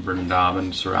tree in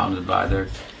Vrindavan, surrounded by their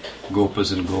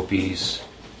gopas and gopis.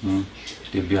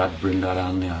 Divyat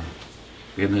Vrindaranya.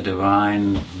 In the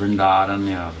divine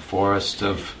Vrindaranya, the forest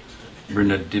of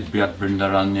Divyat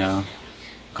Vrindaranya,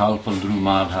 Kalpandru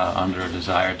Madha under a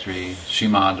desire tree,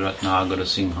 Srimad Ratnagara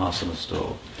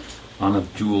Singhasanasto, on a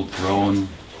jeweled throne,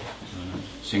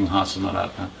 Singhasana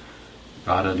Ratna,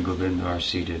 Radha and Govinda are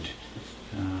seated.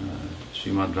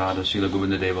 Srimad Radha, Srila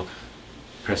Govinda Deva,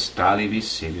 Prestali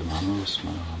Visevyamanu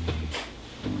Smarami.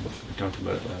 We talked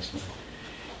about it last night.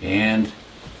 And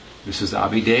this is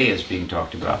Abhideya is being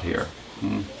talked about here.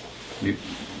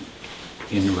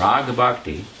 In Raga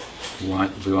Bhakti, we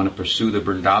want to pursue the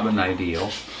Vrindavan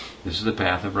ideal. This is the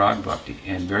path of Raga Bhakti.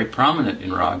 And very prominent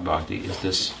in Raga Bhakti is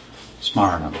this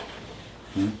Smaranam.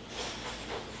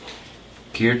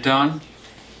 Kirtan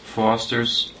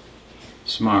fosters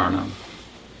Smaranam.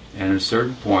 And at a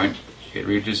certain point, it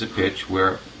reaches a pitch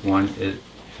where one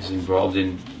is involved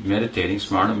in meditating.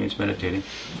 Smarna means meditating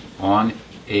on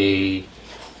a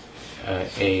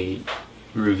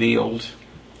revealed,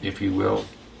 if you will,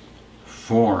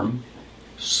 form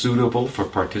suitable for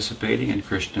participating in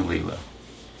Krishna Lila.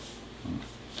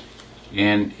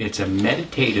 And it's a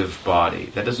meditative body.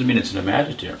 That doesn't mean it's an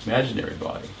imaginary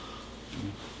body.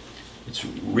 It's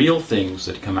real things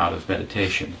that come out of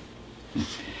meditation.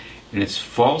 And it's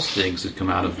false things that come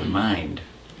out of the mind.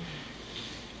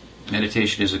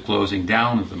 Meditation is a closing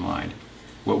down of the mind.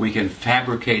 What we can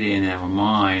fabricate in our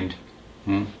mind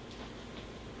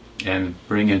and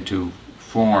bring into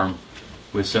form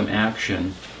with some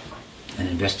action and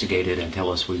investigate it and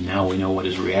tell us we know what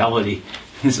is reality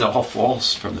is all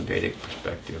false from the Vedic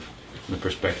perspective, from the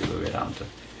perspective of Vedanta.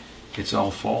 It's all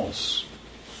false.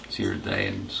 It's here today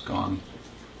and it's gone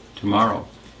tomorrow.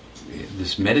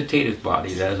 This meditative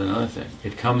body, that is another thing.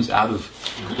 It comes out of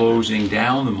closing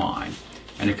down the mind.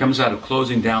 And it comes out of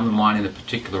closing down the mind in a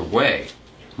particular way.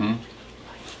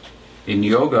 In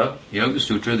Yoga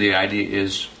Sutra, the idea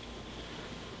is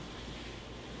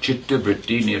Chitta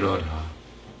Vritti Nirodha.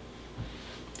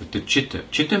 The Chitta.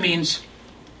 Chitta means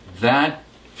that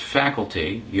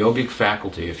faculty, yogic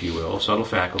faculty, if you will, subtle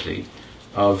faculty,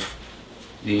 of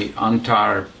the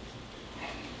Antakarna.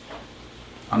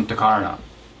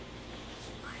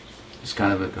 It's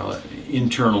kind of an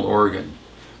internal organ.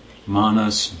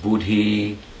 Manas,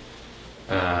 Buddhi,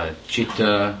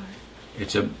 Chitta.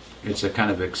 It's a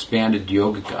kind of expanded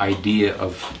yogic idea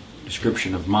of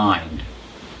description of mind.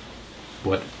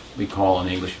 What we call in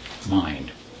English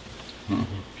mind.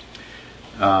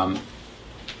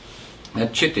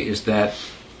 That Chitta is that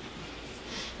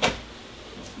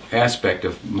aspect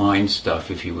of mind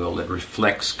stuff, if you will, that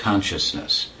reflects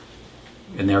consciousness.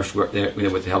 And there's with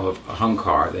the help of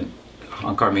Ahankar, then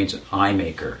Ahankar means an eye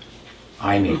maker.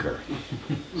 Eye maker.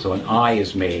 So an eye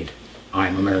is made.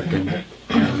 I'm American,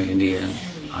 I'm Indian,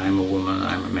 I'm a woman,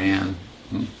 I'm a man,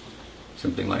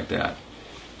 something like that.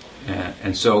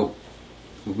 And so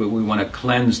we want to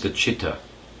cleanse the Chitta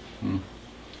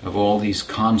of all these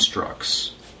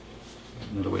constructs.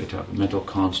 Another way to talk, mental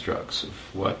constructs of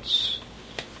what's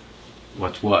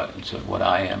what, and so what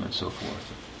I am, and so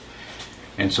forth.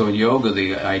 And so in yoga,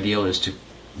 the ideal is to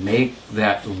make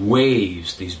that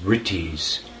waves, these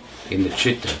vrittis in the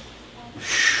Chitta,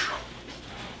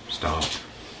 stop.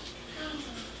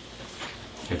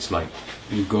 It's like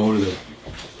you go to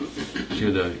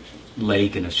the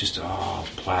lake and it's just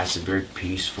placid, very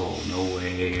peaceful, no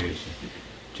waves.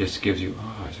 Just gives you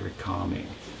it's very calming.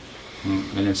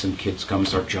 And then some kids come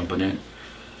start jumping in.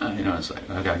 It's like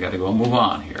I got to go move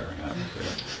on here.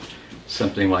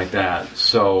 Something like that.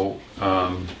 So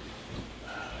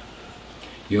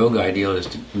yoga ideal is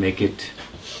to make it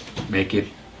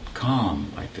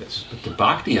calm like this. But the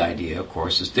bhakti idea, of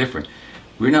course, is different.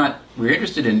 We're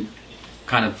interested in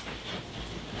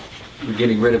we're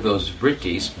getting rid of those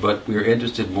vrittis, but we're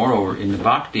interested moreover in the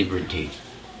bhakti vritti,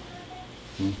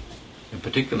 in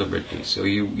particular vritti. So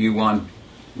we want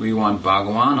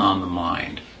Bhagavan on the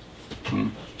mind.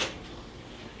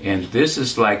 And this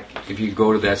is like if you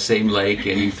go to that same lake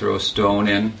and you throw a stone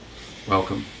in,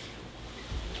 welcome.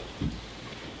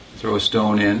 Throw a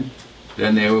stone in,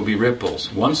 then there will be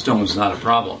ripples. One stone is not a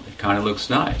problem. It kind of looks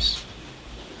nice.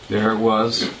 There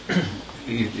was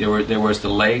the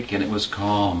lake and it was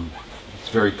calm. It's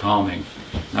very calming.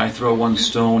 And I throw one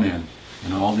stone in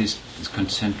and all these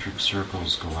concentric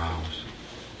circles go out,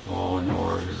 all in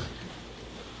order.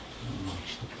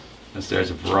 As there's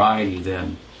a variety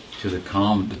then to the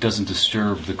calm that doesn't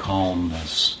disturb the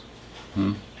calmness.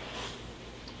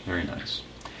 Very nice.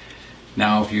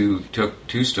 Now if you took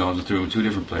 2 stones and threw them in 2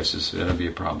 different places, that would be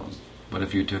a problem. But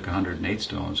if you took 108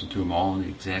 stones and threw them all in the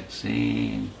exact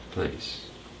same place,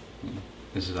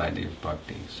 this is the idea of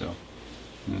bhakti.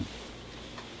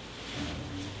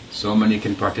 So many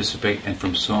can participate and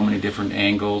from so many different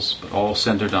angles, but all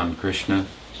centered on Krishna.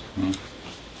 And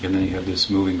then you have this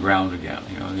moving ground again.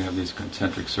 You have these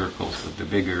concentric circles that are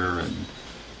bigger and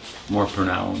more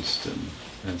pronounced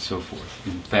and so forth.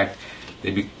 In fact,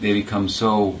 they become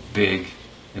so big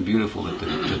and beautiful that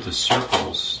the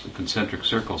circles, the concentric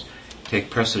circles, take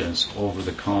precedence over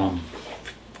the calm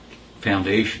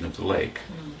foundation of the lake.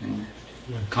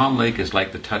 Calm lake is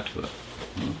like the tattva.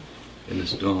 In the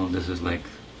stone, this is like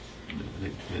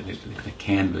the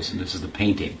canvas, and this is the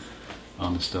painting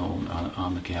on the stone,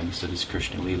 on the canvas. That is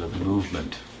Krishna Lila, the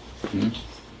movement.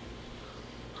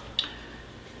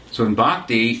 So in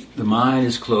bhakti, the mind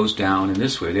is closed down in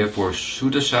this way. Therefore,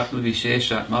 Shuddha Sattva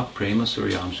Visheshatma Prema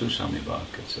Suryamsu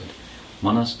Samibhak. It said,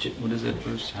 Manas, what is that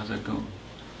verse? How's that go?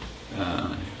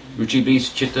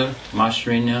 Ruchibis Chitta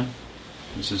Masrinya.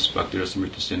 This is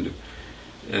Bhakti-rasamrita Sindhu.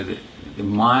 The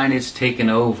mind is taken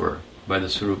over by the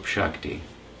Sarup Shakti.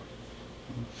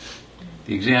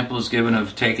 The example is given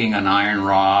of taking an iron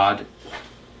rod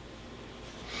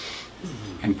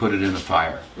and put it in the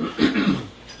fire.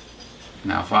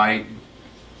 Now, if I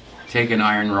take an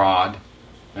iron rod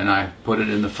and I put it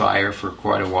in the fire for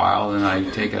quite a while, and I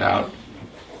take it out,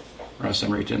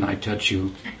 Rasamrita, and I touch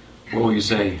you, what will you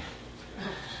say?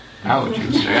 Ouch,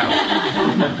 you say ouch.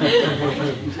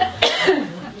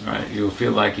 Right, you'll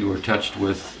feel like you were touched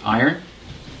with iron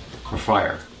or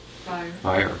fire? Fire.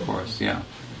 Fire, of course, yeah.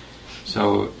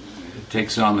 So it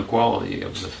takes on the quality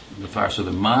of the fire. So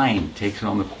the mind takes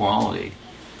on the quality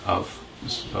of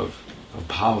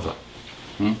bhava,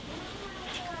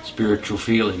 spiritual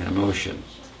feeling and emotion.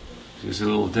 It's a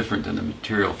little different than the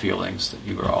material feelings that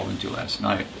you were all into last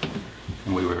night.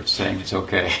 And we were saying it's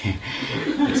okay.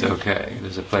 It's okay.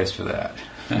 There's a place for that.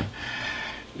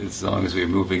 As long as we're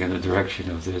moving in the direction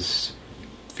of this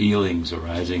feelings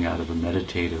arising out of a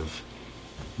meditative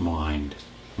mind.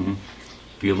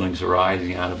 Feelings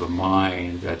arising out of a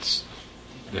mind that's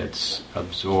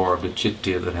absorbed, a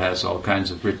chitta that has all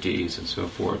kinds of vrittis and so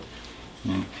forth.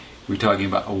 We're talking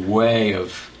about a way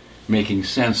of making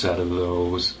sense out of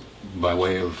those by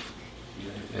way of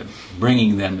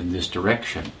bringing them in this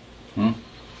direction. You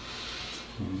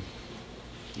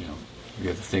know, we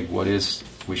have to think what is.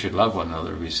 We should love one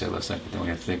another. We say let's think, but then we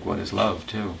have to think what is love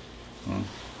too.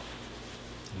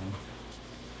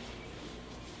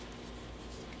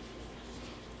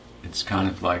 It's kind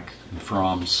of like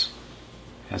Fromm's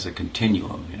has a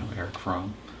continuum, Eric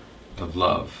Fromm, of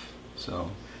love.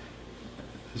 So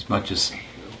as much as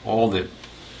all the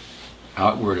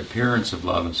outward appearance of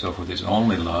love and so forth is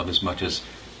only love, as much as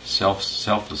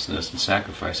selflessness and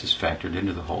sacrifice is factored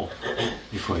into the whole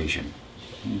equation.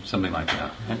 Something like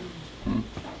that, right?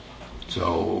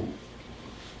 So,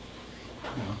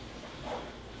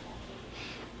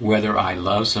 whether I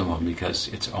love someone because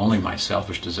it's only my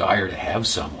selfish desire to have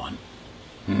someone,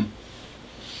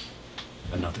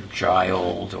 another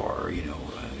child, or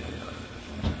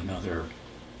another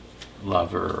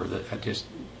lover, as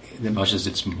much as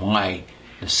it's my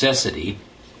necessity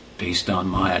based on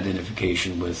my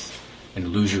identification with an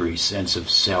illusory sense of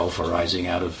self arising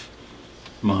out of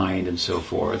mind and so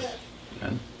forth,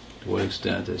 and to what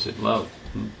extent is it love?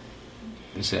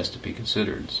 This has to be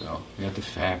considered. So we have to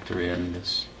factor in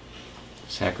this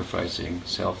sacrificing,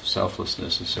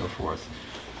 selflessness and so forth.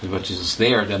 As much as it's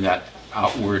there, then that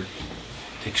outward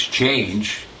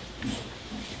exchange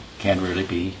can really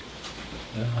be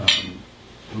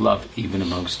love even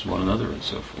amongst one another and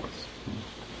so forth.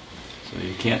 So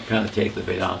you can't kind of take the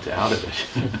Vedanta out of it.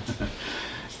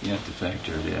 You have to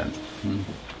factor it in.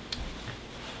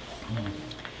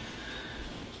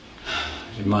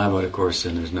 In Mayavad, of course,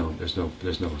 then there's no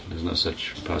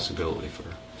such possibility for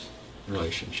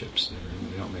relationships.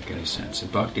 They don't make any sense. In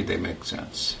Bhakti, they make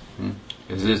sense.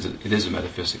 It is a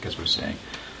metaphysic, as we're saying,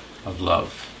 of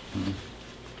love.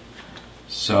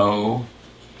 So,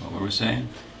 what were we saying?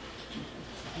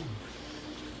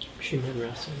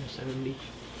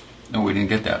 No, we didn't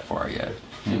get that far yet.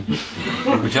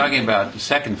 We're talking about the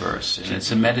second verse, and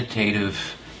it's a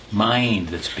meditative mind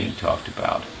that's being talked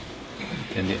about.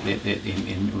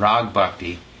 In Rag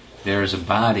Bhakti, there is a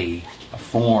body, a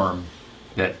form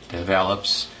that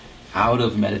develops out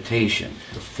of meditation.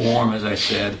 The form, as I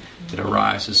said, that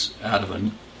arises out of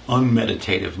an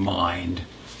unmeditative mind,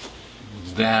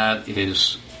 that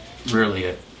is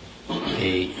really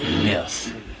a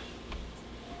myth.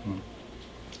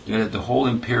 The whole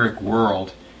empiric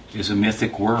world is a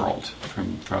mythic world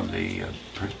from the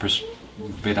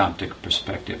Vedantic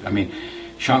perspective. I mean,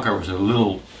 Shankar was a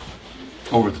little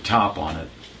over the top on it.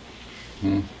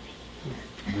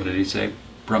 What did he say?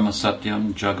 Brahma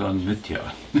Satyam Jagan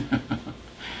Mithya.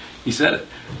 He said it.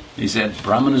 He said,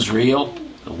 Brahman is real,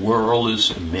 the world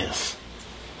is a myth.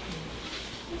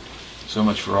 So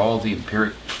much for all the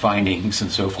empiric findings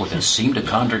and so forth that seem to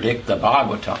contradict the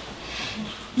Bhagavatam.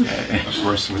 Of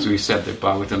course, as we said, the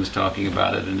Bhagavatam is talking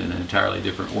about it in an entirely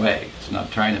different way. It's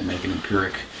not trying to make an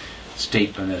empiric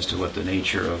statement as to what the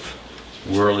nature of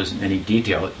the world is in any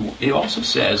detail. It also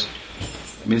says,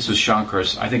 this was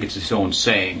Shankar's, I think it's his own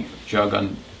saying,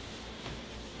 Jagan,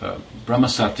 Brahma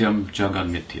Satyam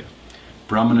Jagan Mithya.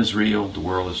 Brahman is real, the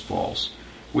world is false.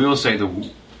 We will say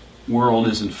the world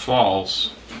isn't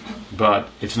false, but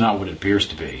it's not what it appears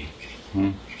to be.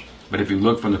 But if you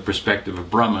look from the perspective of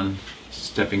Brahman,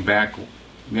 stepping back,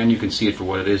 then you can see it for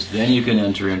what it is. Then you can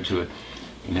enter into it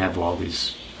and have all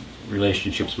these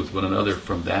relationships with one another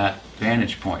from that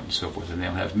vantage point and so forth, and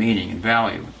they'll have meaning and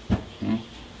value.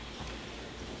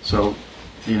 So,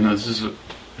 this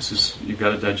is you've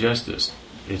got to digest this.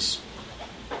 It's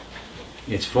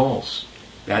false.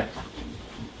 That,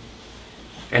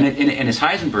 and as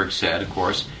Heisenberg said, of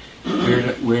course,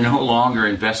 we're no longer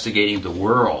investigating the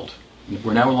world.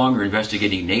 We're no longer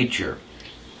investigating nature.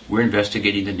 We're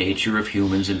investigating the nature of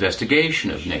humans' investigation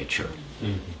of nature.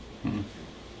 Mm-hmm.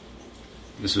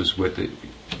 This was with the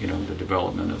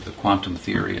development of the quantum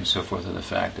theory and so forth, and the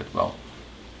fact that, well,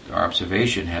 our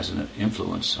observation has an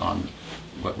influence on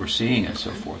what we're seeing and so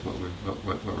forth,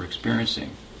 what we're experiencing.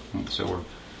 And so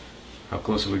how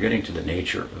close are we getting to the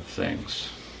nature of things?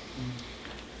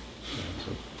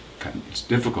 So it's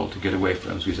difficult to get away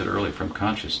from, as we said earlier, from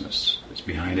consciousness. It's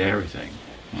behind everything.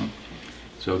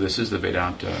 So this is the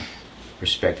Vedanta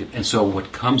perspective. And so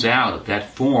what comes out of that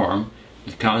form,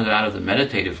 that comes out of the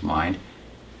meditative mind,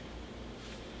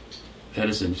 that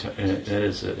is an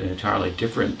entirely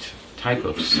different type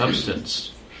of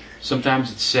substance.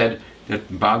 Sometimes it's said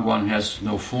that Bhagwan has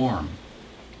no form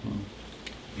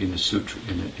in the sutra,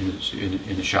 in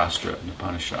the Shastra, in the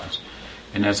Upanishads.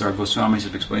 And as our Goswamis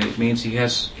have explained, it means he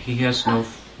has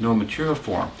no material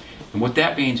form. And what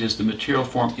that means is the material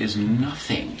form is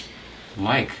nothing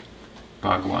like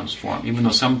Bhagwan's form, even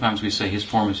though sometimes we say his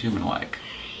form is human-like.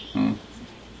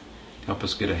 Help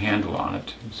us get a handle on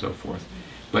it, and so forth.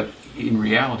 But in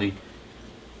reality,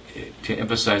 to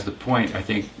emphasize the point, I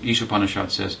think Isha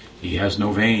Upanishad says he has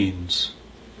no veins.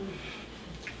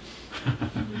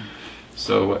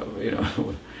 So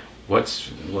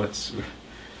what's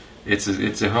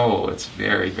it's a whole. It's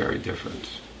very, very different.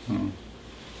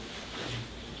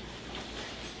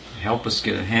 Help us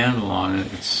get a handle on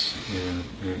it. It's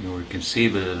we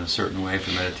conceive it in a certain way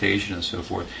for meditation and so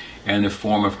forth, and the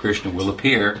form of Krishna will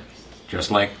appear, just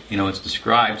like it's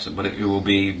described, but it will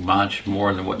be much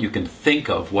more than what you can think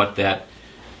of what that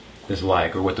is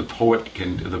like, or what the poet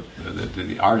can,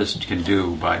 the artist can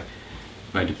do by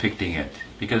depicting it.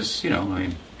 Because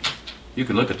you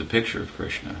can look at the picture of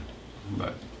Krishna,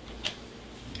 but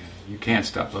you can't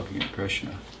stop looking at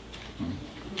Krishna.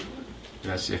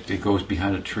 That's if it goes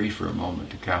behind a tree for a moment,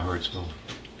 the cowherds will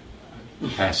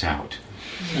pass out.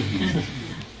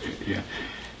 Yeah.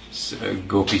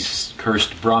 Gopis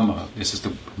cursed Brahma. This is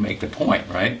to make the point,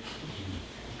 right?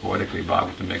 Poetically,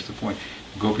 Bhagavatam makes the point.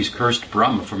 Gopis cursed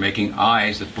Brahma for making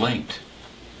eyes that blinked.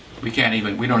 We don't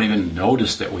even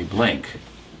notice that we blink.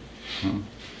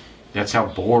 That's how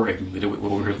boring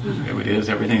it is,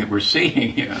 everything that we're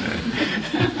seeing.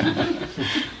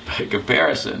 By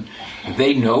comparison,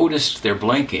 they noticed their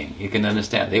blinking. You can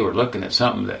understand. They were looking at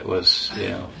something that was,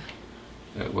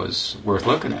 that was worth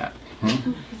looking at.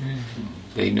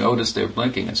 They noticed their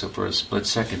blinking, and so for a split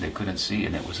second they couldn't see,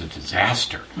 and it was a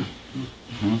disaster.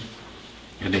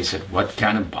 And they said, "What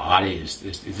kind of body is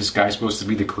this? Is this guy supposed to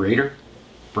be the creator,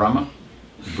 Brahma?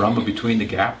 Brahma between the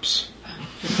gaps?"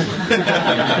 That's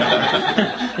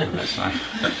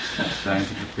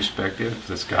scientific perspective.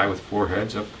 This guy with 4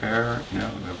 heads up there,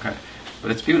 okay.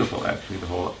 But it's beautiful, actually, the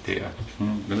whole idea.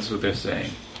 This is what they're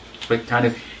saying. But kind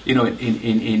of,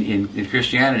 in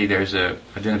Christianity, there's a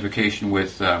identification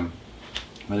with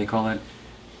what do they call it?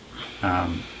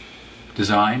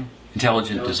 Design,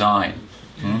 intelligent design.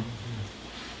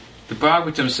 The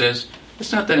Bhagavatam says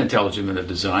it's not that intelligent in a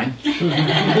design.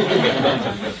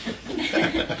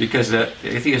 Because the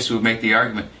atheists would make the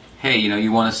argument, hey,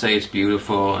 you want to say it's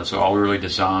beautiful, it's all really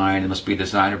designed, there must be a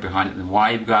designer behind it, and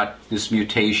why you've got this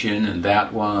mutation and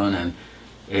that one,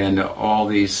 and all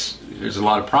these, there's a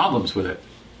lot of problems with it.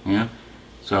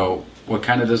 So what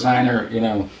kind of designer,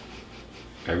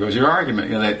 there goes your argument.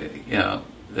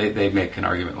 They make an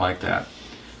argument like that.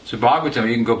 So Bhagavatam,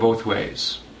 you can go both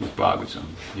ways with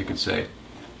Bhagavatam. You can say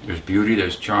there's beauty,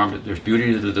 there's charm, there's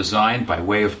beauty to the design by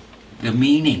way of the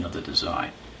meaning of the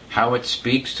design, how it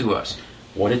speaks to us,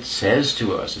 what it says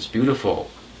to us. It's beautiful.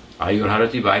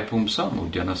 Ayurharati vaipumsam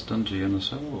udyanastan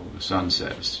jayanaso. The sun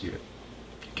says. You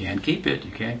can't keep it. You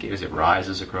can't keep it. It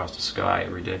rises across the sky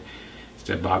every day.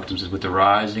 Instead, Bhagavatam says, with the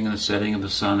rising and the setting of the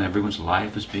sun, everyone's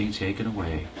life is being taken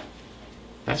away.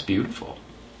 That's beautiful.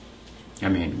 I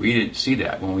mean, we didn't see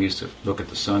that when we used to look at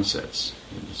the sunsets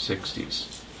in the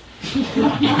 60s.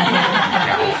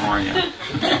 California.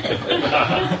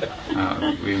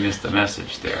 We missed the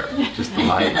message there. Just the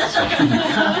lights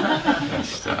and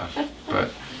stuff.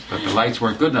 But the lights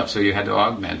weren't good enough, so you had to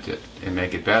augment it and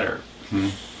make it better.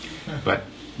 But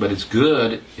it's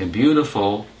good and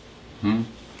beautiful,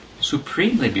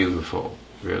 supremely beautiful,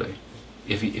 really.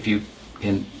 If you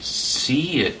can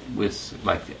see it with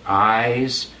like the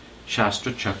eyes,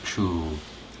 Shastra Chakshu,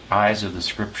 eyes of the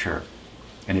scripture,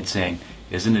 and it's saying,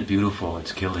 isn't it beautiful?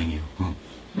 It's killing you.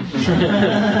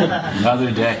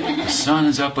 Another day. The sun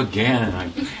is up again,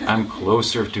 and I'm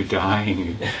closer to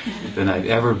dying than I've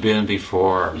ever been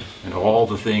before. And all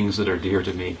the things that are dear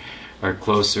to me are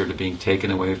closer to being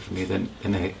taken away from me than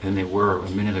they were a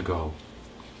minute ago.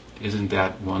 Isn't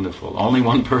that wonderful? Only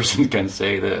one person can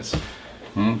say this.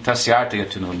 He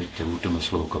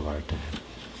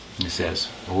says,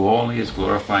 who only is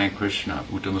glorifying Krishna,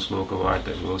 Uttama Sloka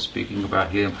Varta, who is speaking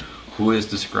about him, who is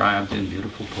described in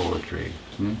beautiful poetry.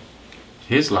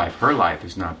 His life, her life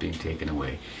is not being taken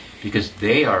away because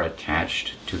they are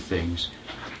attached to things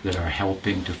that are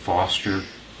helping to foster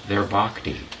their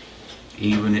bhakti.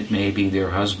 Even it may be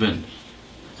their husband,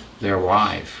 their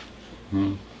wife,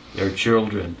 their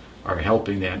children are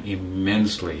helping them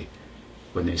immensely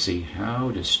when they see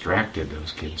how distracted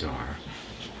those kids are,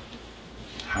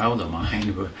 how the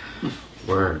mind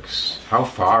works, how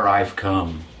far I've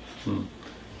come from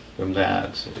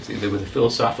that. So it's either with a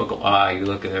philosophical eye, you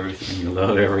look at everything, you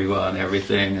love everyone,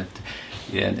 everything,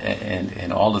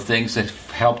 and all the things that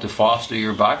help to foster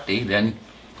your bhakti, then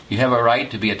you have a right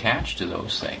to be attached to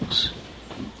those things.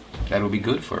 That will be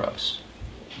good for us.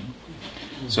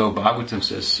 So Bhagavatam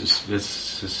says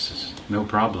this is no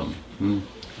problem.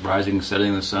 Rising and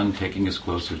setting the sun, taking us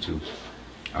closer to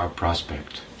our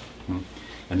prospect.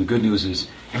 And the good news is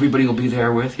everybody will be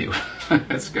there with you.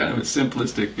 It's kind of a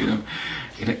simplistic,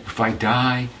 if I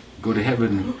die, go to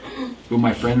heaven, will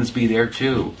my friends be there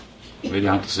too?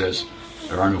 Vedanta says,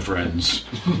 there are no friends.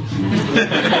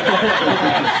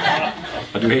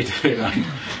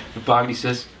 Bhagavati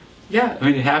says, yeah,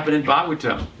 it happened in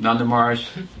Bhagavatam. Nanda Maharaj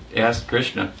asked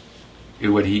Krishna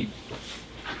when he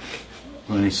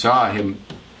saw him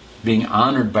being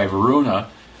honored by Varuna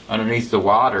underneath the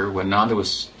water when Nanda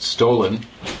was stolen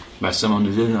by someone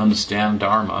who didn't understand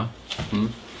Dharma,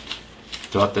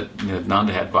 thought that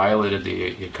Nanda had violated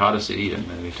the Ekadasi, and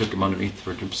they took him underneath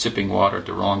for sipping water at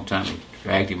the wrong time. They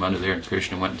dragged him under there, and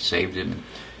Krishna went and saved him.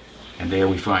 And there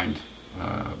we find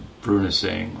Varuna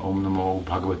saying, Om Namo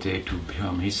Bhagavate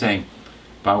Tubhyam. He's saying,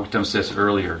 Bhagavatam says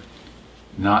earlier,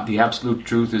 not the absolute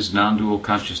truth is non-dual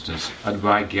consciousness,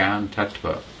 Advai Gyan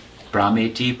Tattva,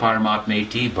 Brahmeti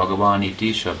Paramatmeti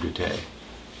Bhagavaniti Shabdute.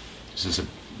 This is a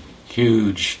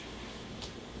huge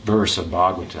verse of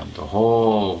Bhagavatam. The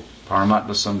whole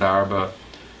Paramatma Sandarbha,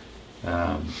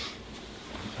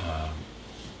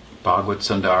 Bhagavad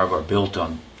Sandarbha are built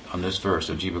on this verse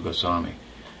of Jiva Goswami.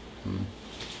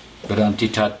 Vedanti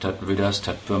tat tat vidas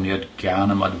tattvam yad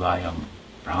jnanam advayam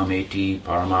Brahmeti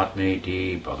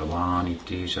Paramatmeti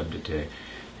Bhagavaniti Shabdate.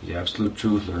 The absolute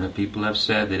truth, learned people have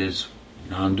said, that is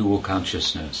non-dual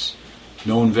consciousness,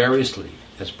 known variously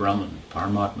as Brahman,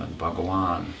 Paramatman,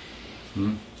 Bhagavan.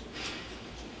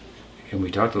 And we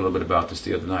talked a little bit about this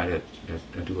the other night at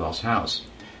Duval's house.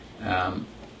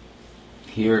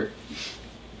 Here,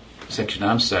 section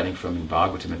I'm citing from in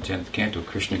Bhagavatam in 10th canto,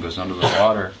 Krishna goes under the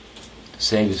water to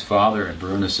save his father, and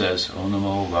Varuna says, Om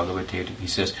Namo Bhagavate. He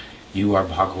says, you are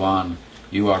Bhagavan,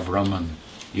 you are Brahman,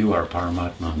 you are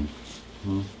Paramatman.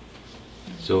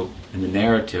 So in the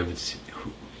narrative, it's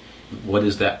what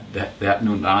is that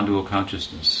non-dual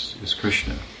consciousness is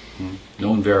Krishna,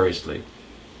 known variously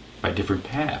by different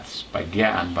paths, by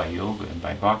Gyan, by Yoga, and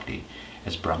by Bhakti,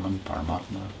 as Brahman,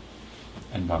 Paramatma,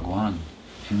 and Bhagwan.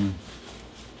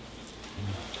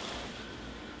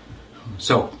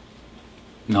 So,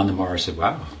 Nanda Maharaj said,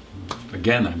 wow,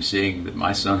 again I'm seeing that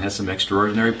my son has some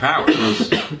extraordinary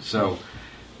powers. So,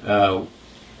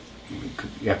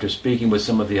 after speaking with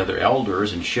some of the other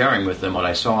elders and sharing with them what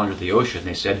I saw under the ocean,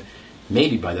 they said,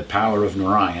 maybe by the power of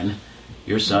Narayan,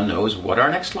 your son knows what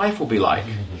our next life will be like.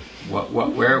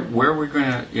 Where we're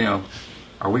going to,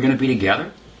 are we going to be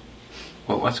together?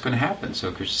 What's going to happen?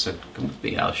 So Krishna said, come with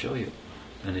me, I'll show you.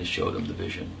 And he showed them the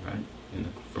vision, right?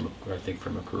 From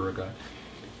Akura God.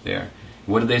 There.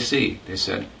 What did they see? They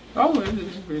said, our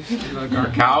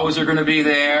cows are going to be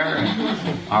there,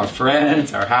 and our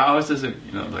friends, our houses.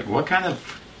 What kind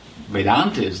of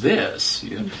Vedanta is this?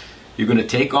 You're going to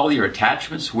take all your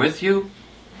attachments with you?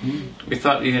 We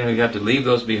thought you have to leave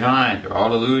those behind. They're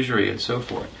all illusory and so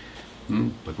forth.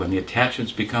 But when the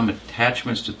attachments become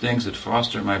attachments to things that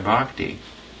foster my bhakti,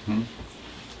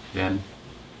 then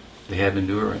they have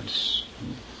endurance.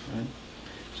 Right?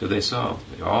 So they saw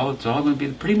it's all going to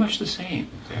be pretty much the same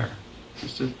there.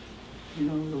 Just a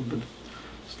little bit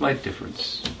slight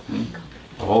difference.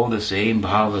 All the same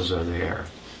bhavas are there.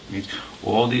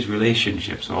 All these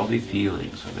relationships, all these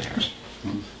feelings are there.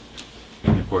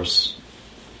 And of course,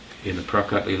 in the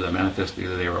Prakat Lila, Manifest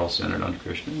Lila, they are all centered on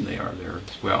Krishna, and they are there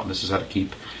as well. And this is how to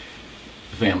keep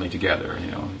the family together.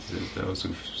 Those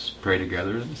who pray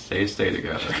together, stay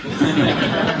together.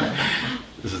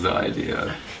 This is the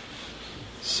idea.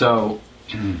 So,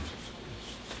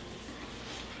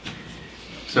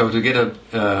 to get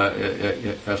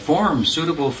a form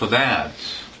suitable for that,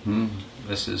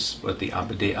 this is what the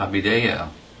Abhideya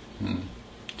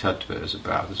Tattva is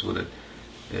about. This is what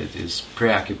it is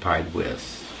preoccupied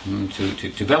with, to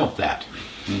develop that.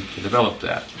 To develop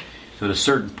that. So at a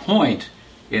certain point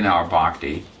in our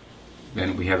bhakti,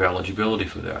 then we have eligibility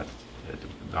for that.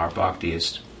 Our bhakti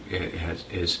is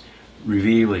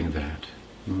revealing that.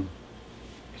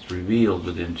 It's revealed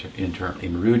within in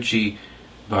ruchi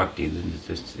bhakti,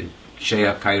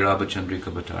 Shaya Kairaba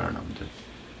Chandrika Bhataranam.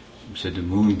 Said the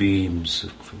moonbeams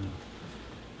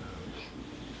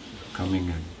coming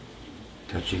and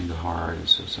touching the heart.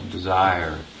 So some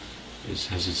desire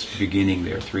has its beginning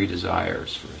there. 3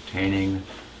 desires: for attaining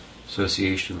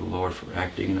association with the Lord, for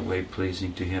acting in a way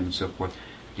pleasing to Him, and so forth.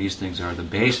 These things are the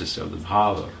basis of the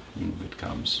bhava. It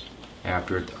comes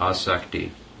after it,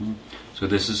 asakti. So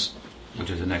this is, which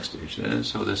is the next stage. And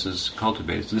so this is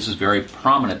cultivated. So this is a very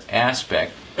prominent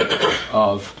aspect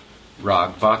of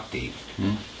rag bhakti.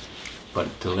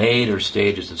 But the later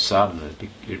stages of sadhana,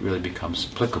 it really becomes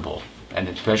applicable, and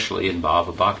especially in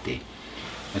bhava bhakti.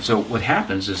 And so what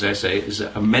happens, as I say, is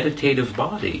a meditative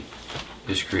body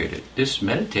is created. This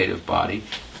meditative body,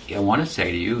 I want to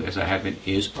say to you, as I have been,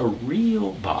 is a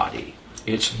real body.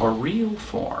 It's a real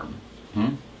form.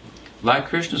 Like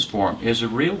Krishna's form is a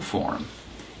real form.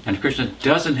 And Krishna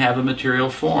doesn't have a material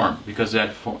form, because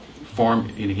that form,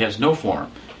 he has no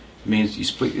form. It means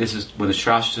this is when the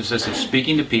Shastra says it's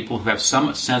speaking to people who have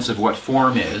some sense of what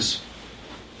form is.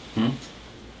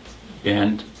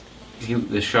 And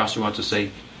the Shastra wants to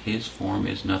say his form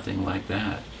is nothing like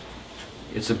that.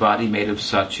 It's a body made of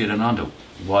Satchit Ananda.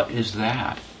 What is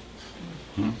that?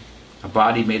 A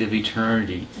body made of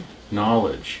eternity,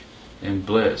 knowledge, and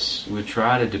bliss. We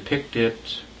try to depict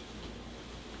it.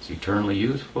 It's eternally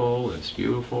youthful, it's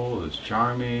beautiful, it's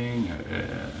charming,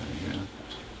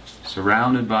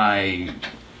 surrounded by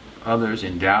others,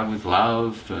 endowed with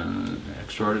love, and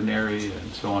extraordinary,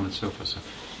 and so on and so forth. So,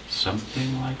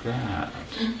 something like that.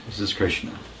 This is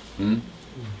Krishna.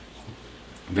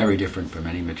 Very different from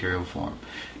any material form.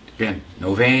 Again,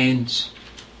 no veins,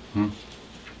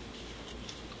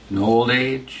 no old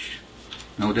age,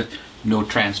 no death, no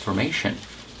transformation.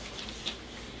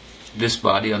 This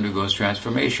body undergoes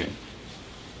transformation,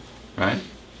 right?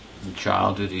 From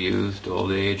childhood to youth to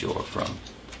old age, or from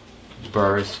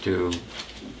birth to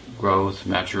growth,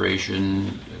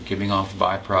 maturation, giving off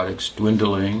byproducts,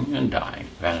 dwindling and dying,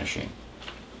 vanishing.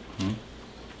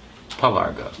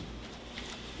 Pavarga.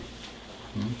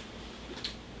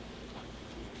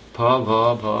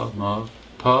 Pa-va-va-ma,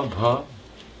 pa-va-ba-ba-ma.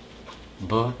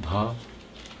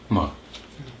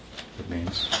 That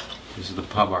means, this is the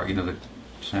pavarga, you know the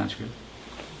Sanskrit?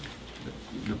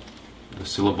 The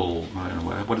syllable, I don't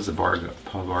know, what is the varga?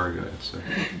 Pavarga, it's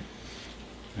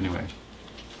anyway.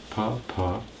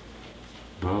 Pa-pa,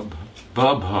 ba-ba,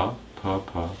 ba-ba,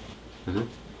 pa-pa. Is it?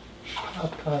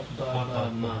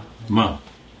 Pa-pa-ba-ba-ma. Ma.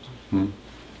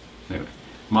 Anyway.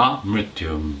 Ma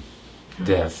mrityum,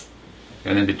 death.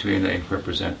 And in between they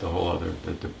represent the whole other,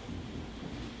 the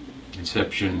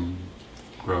inception,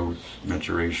 growth,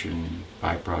 maturation,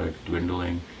 byproduct,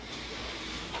 dwindling,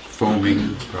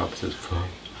 foaming, Prabhupada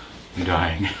says,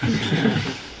 dying.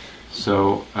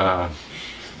 So,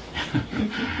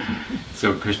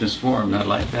 so Krishna's form, not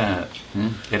like that.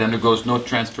 It undergoes no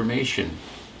transformation.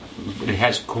 It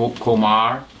has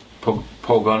Komar,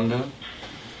 Poganda,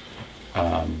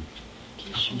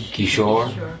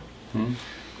 Kishore.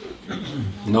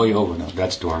 No Yovana,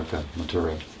 that's Dwarka,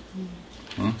 Mathura.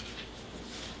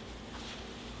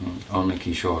 Only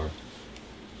Kishore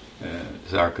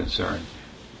is our concern.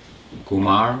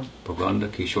 Kumar, Poganda,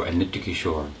 Kishore, and Nitya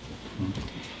Kishore.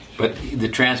 But the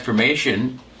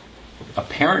transformation,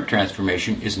 apparent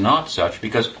transformation, is not such,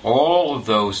 because all of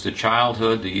those, the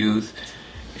childhood, the youth,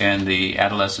 and the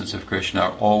adolescence of Krishna,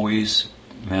 are always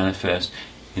manifest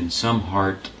in some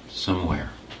heart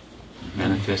somewhere.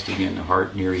 Manifesting in a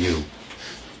heart near you.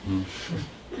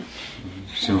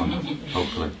 Soon,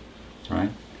 hopefully.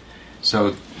 Right?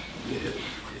 So,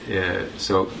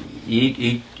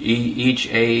 each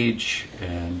age,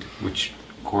 and which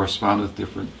correspond with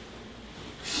different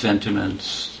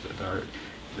sentiments, that are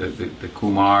the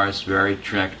Kumar is very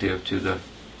attractive to the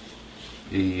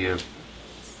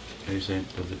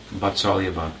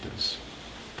Vatsalya Bhaktas.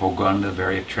 Poganda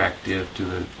very attractive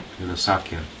to the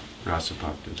Sakya Rasa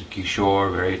Bhaktas. The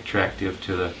Kishore very attractive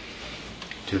to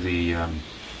the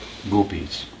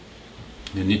Gopis.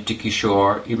 The Nitya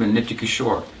Kishore, even Nitya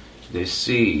Kishore, they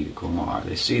see the Kumar,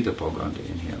 they see the Poganda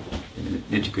in him. And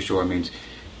Nitya Kishore means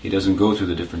He doesn't go through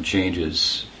the different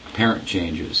changes, apparent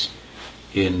changes,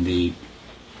 in the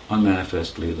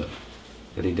unmanifest Leela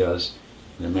that he does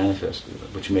in the manifest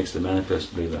Leela, which makes the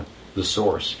manifest Leela the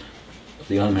source of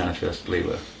the unmanifest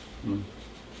Leela.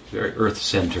 Very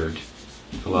earth-centered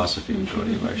philosophy of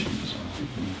Gaudiya Vaishnavism.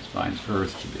 It finds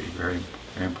earth to be a very,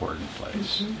 very important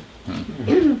place,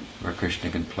 where Krishna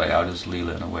can play out his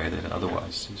Leela in a way that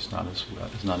otherwise is not as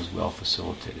well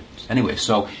facilitated. Anyway,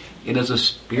 so it is a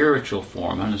spiritual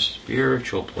form and a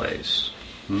spiritual place.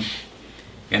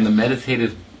 And the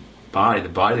meditative body, the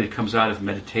body that comes out of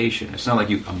meditation, it's not like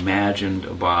you imagined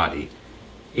a body.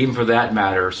 Even for that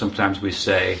matter, sometimes we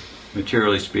say,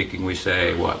 materially speaking, we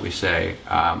say what? We say,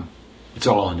 it's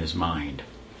all in his mind.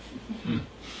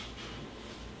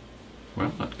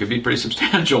 Well, that could be pretty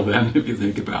substantial then, if you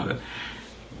think about it.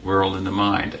 World in the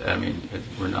mind. I mean,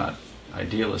 we're not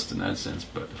idealists in that sense,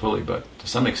 but to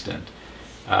some extent,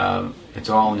 it's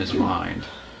all in his mind.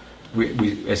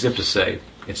 We as if to say,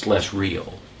 it's less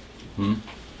real.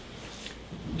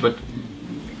 But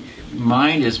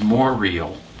mind is more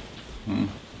real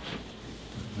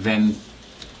than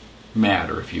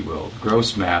matter, if you will.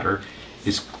 Gross matter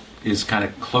is kind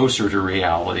of closer to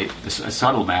reality.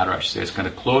 Subtle matter, I should say, is kind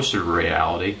of closer to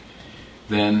reality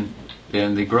than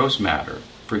the gross matter.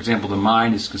 For example, the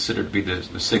mind is considered to be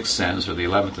the sixth sense or the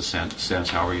 11th sense,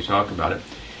 however you talk about it,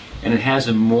 and it has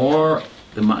the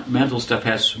mental stuff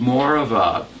has more of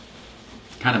a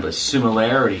kind of a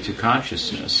similarity to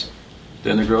consciousness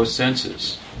than the gross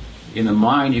senses. In the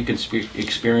mind, you can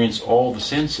experience all the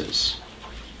senses.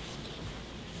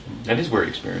 That is where you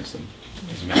experience them,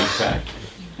 as a matter of fact.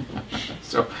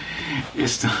 So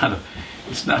it's not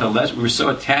a less. We're so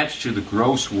attached to the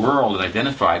gross world and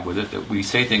identified with it that we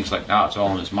say things like, "No, it's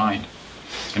all in his mind."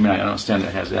 I mean, I understand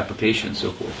that has application and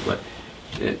so forth,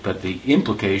 but the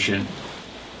implication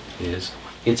is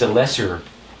it's a lesser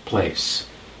place.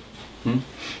 And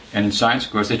in science,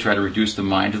 of course, they try to reduce the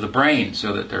mind to the brain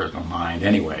so that there is no mind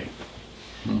anyway.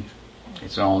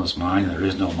 It's all in his mind, and there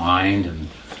is no mind, and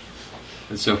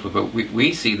so forth. But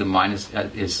we see the mind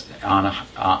is on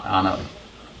a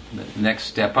the next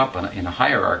step up in a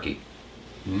hierarchy.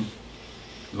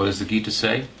 What does the Gita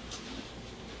say?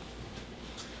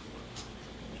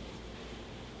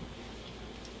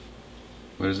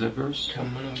 What is that verse?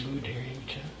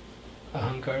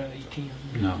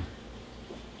 No.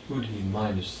 Buddhi,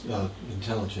 mind is,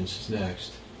 intelligence is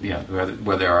next. Yeah,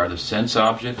 where there are the sense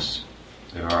objects,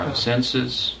 there are the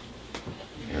senses,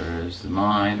 there is the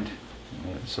mind,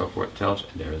 and so forth.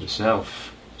 There is the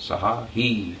self. Saha,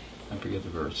 he. I forget the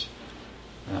verse.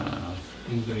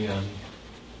 Indriyani.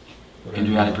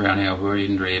 Indriyani pranyaya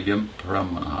hurindriyabhyam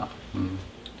paramanaha.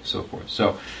 So forth.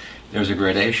 So there's a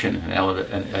gradation, an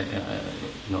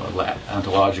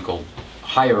ontological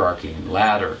hierarchy and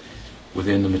ladder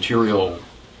within the material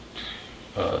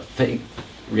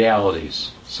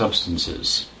realities,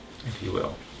 substances, if you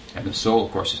will. And the soul,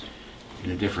 of course, is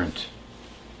in a different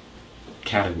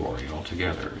category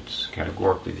altogether. It's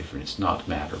categorically different. It's not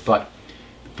matter. But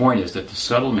the point is that the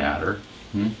subtle matter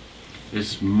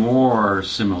is more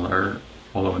similar,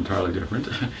 although entirely different,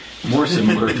 more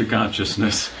similar to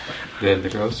consciousness than the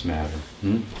gross matter.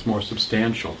 It's more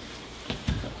substantial.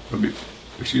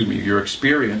 Excuse me, your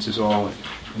experience is all,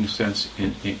 in a sense,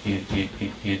 in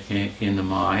the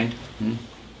mind.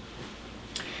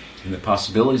 And the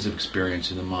possibilities of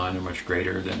experience in the mind are much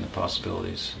greater than the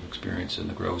possibilities of experience in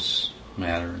the gross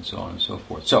matter, and so on and so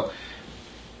forth. So,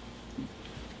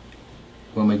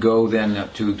 when we go then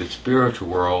up to the spiritual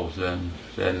world,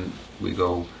 then we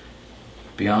go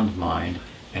beyond mind,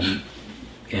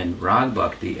 and Rag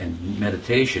Bhakti and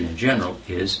meditation in general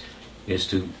is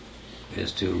to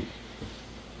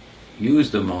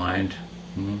use the mind,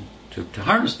 to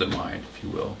harness the mind, if you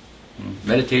will.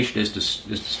 Meditation is to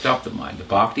stop the mind. The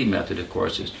Bhakti method, of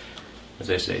course, is,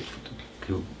 as I say,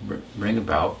 to bring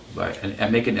about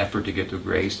and make an effort to get to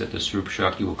grace that the Srup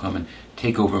Shakti will come and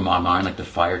take over my mind like the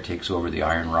fire takes over the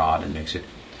iron rod and makes it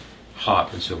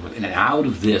hot and so forth. And out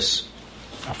of this,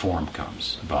 a form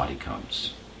comes, a body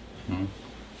comes.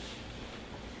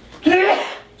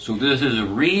 So this is a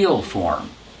real form.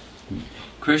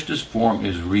 Krishna's form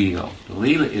is real. The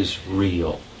Leela is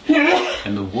real.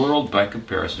 And the world, by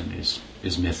comparison,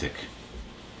 is mythic.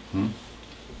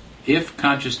 If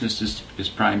consciousness is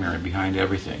primary behind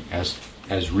everything,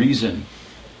 as reason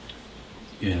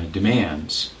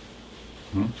demands,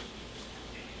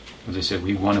 as I said,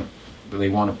 they want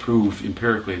to prove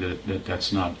empirically that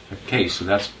that's not the case. So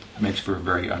that makes for a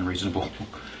very unreasonable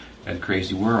and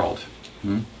crazy world.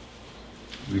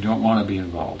 We don't want to be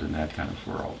involved in that kind of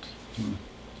world.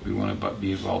 We want to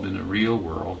be involved in the real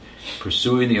world,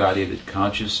 pursuing the idea that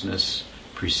consciousness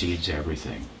precedes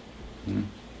everything.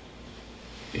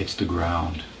 It's the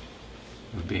ground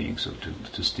of being. So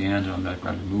to stand on that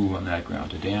ground, to move on that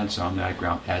ground, to dance on that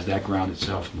ground, as that ground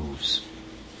itself moves,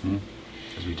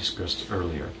 as we discussed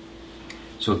earlier.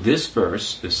 So this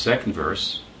verse, this second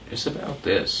verse, is about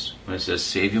this. When it says,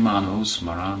 Sevyamano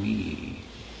smarami.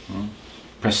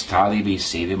 Prastalibi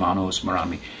Sevyamano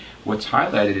smarami. What's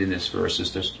highlighted in this verse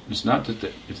is it's not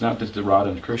that the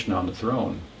Radha and Krishna on the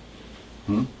throne.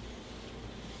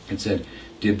 It said,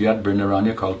 Dibyat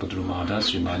Brindaranya Kalpadrumada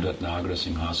Srimandat Nagra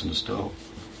Singhasanasto.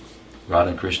 Radha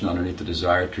and Krishna underneath the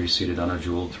desire tree, seated on a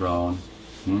jeweled throne.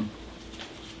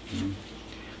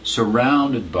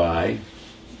 Surrounded by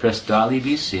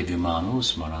Prastalibi Sevyamano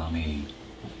Smarami.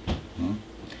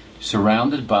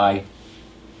 Surrounded by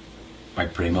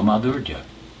Prema Madhurya,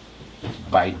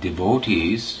 by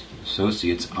devotees,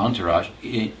 associates, entourage,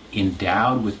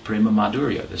 endowed with Prema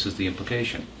Madhurya. This is the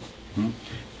implication.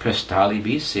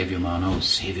 Prastalibi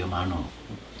Sevyamano.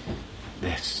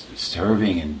 That's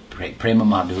serving and Prema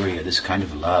Madhurya, this kind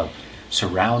of love,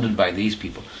 surrounded by these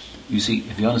people. You see,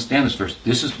 if you understand this verse,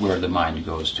 this is where the mind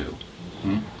goes to.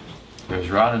 There's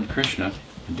Radha and Krishna,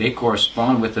 and they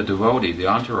correspond with the devotee, the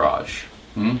entourage.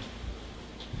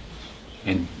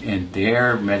 And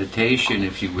their meditation,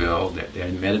 if you will,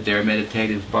 their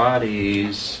meditative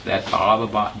bodies, that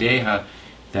bhava deha,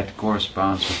 that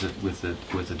corresponds with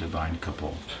the divine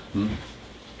couple.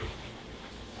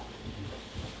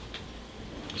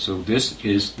 So this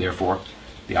is therefore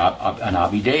an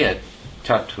Abhideya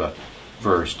Tattva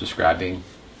verse describing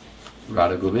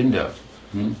Radha Govinda.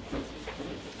 And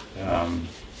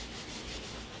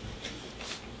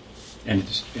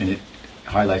it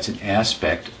highlights an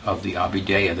aspect of the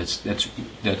Abhideya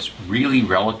that's really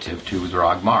relative to the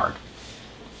Rag Marg.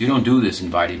 You don't do this in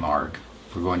Vaidhi Marg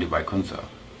for going to Vaikuntha.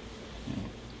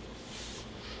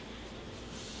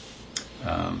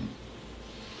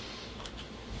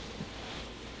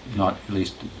 Not at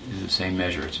least in the same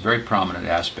measure. It's a very prominent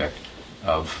aspect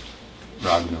of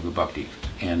Raganuga Bhakti,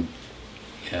 and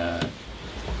to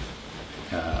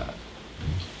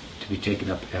be taken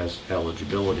up as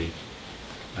eligibility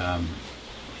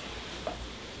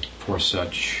for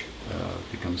such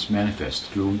becomes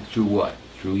manifest through what?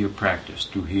 Through your practice,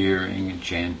 through hearing and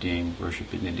chanting,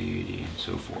 worshiping the deity, and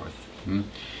so forth.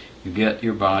 You get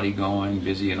your body going,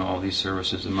 busy in all these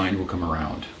services, the mind will come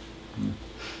around.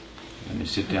 And you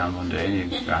sit down one day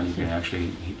and you can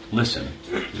actually listen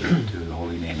to the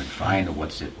holy name and find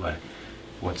what's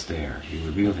there. He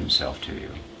revealed himself to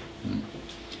you.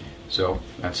 So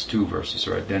that's two verses,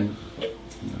 right? Then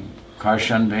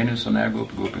Karshan Venu Sonago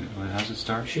Gopi. How does it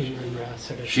start?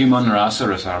 Shiman Rasa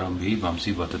Rasarambi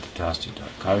Vamsi Vatatastita.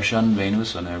 Karshan Venu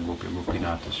Sonago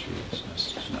Gopinata Sri.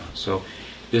 So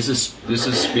this is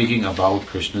speaking about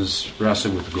Krishna's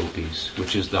rasa with gopis,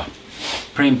 which is the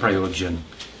Prem Prayojan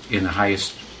in the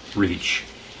highest reach.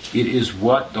 It is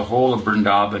what the whole of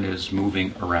Vrindavan is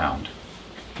moving around,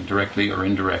 directly or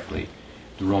indirectly.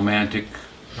 The romantic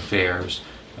affairs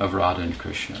of Radha and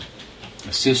Krishna.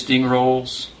 Assisting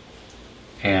roles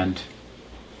and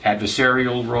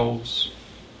adversarial roles.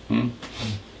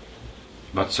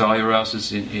 Vatsalya Rasa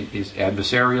is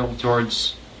adversarial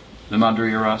towards the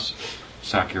Madhurya Rasa.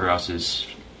 Sakya Rasa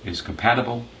is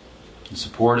compatible and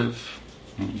supportive.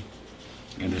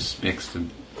 And this makes the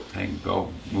thing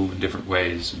move in different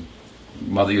ways. And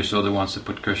Mother Yashoda wants to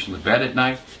put Krishna to bed at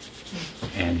night,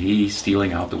 and he's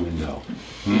stealing out the window.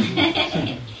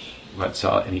 And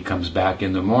he comes back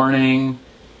in the morning,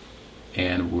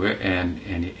 and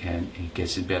he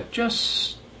gets in bed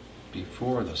just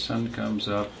before the sun comes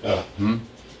up.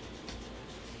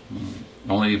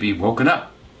 Only to be woken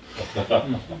up.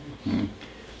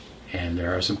 And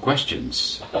there are some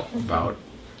questions about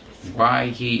why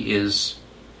he is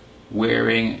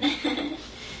wearing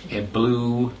a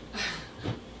blue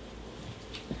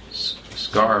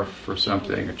scarf or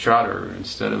something, a chadar,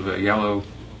 instead of a yellow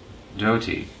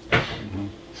dhoti.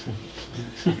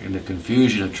 In the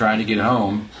confusion of trying to get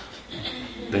home,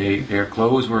 their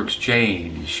clothes were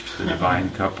exchanged, the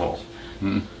divine couple.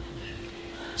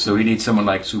 So he needs someone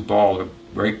like Subal, a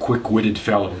very quick-witted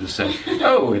fellow, to say,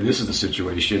 "Oh, this is the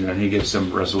situation," and he gives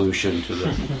some resolution to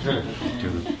the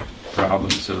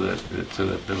problem, so that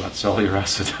the Vatsalya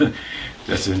Rasa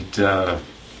doesn't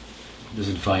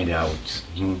find out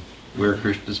where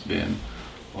Krishna's been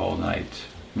all night.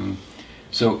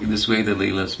 So this way the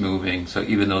Leela is moving. So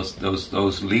even those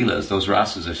Leelas, those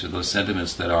rasas, those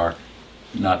sentiments that are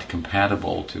not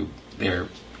compatible they're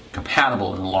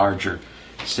compatible in a larger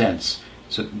sense.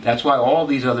 So that's why all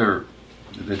these other,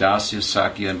 the Dasya,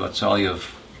 Sakya, and Vatsalya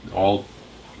of all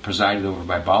presided over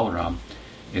by Balaram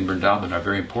in Vrindavan, are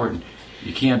very important.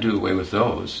 You can't do away with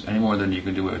those any more than you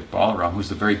can do away with Balaram, who's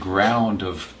the very ground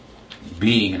of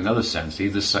being in another sense.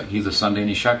 He's the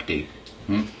Sandhini Shakti,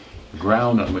 the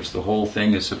ground on which the whole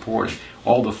thing is supported.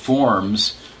 All the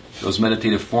forms, those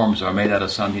meditative forms, are made out of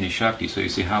Sandhini Shakti. So you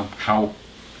see how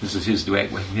this is his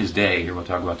day, here we'll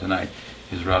talk about tonight,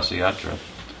 his Rasa Yatra,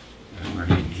 where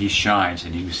he shines,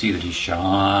 and you see that he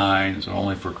shines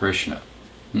only for Krishna.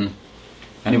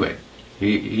 Anyway,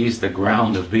 he's the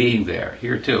ground of being there.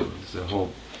 Here too, it's the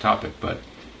whole topic, but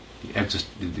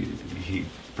he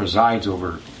presides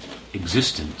over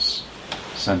existence,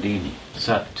 Sandhini,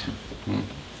 Sat.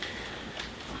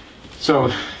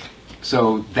 So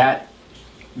that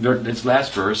this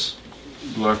last verse,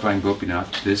 glorifying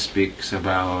Gopinath, this speaks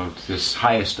about this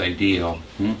highest ideal,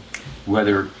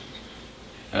 whether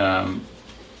the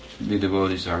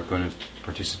devotees are going to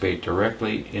participate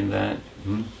directly in that.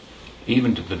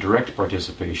 Even to the direct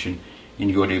participation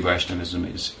in Gaudiya Vaishnavism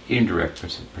is indirect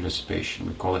participation.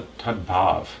 We call it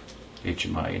Tadbhav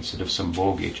HMI instead of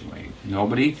Sambhog HMI.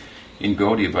 Nobody in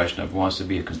Gaudiya Vaishnava wants to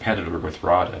be a competitor with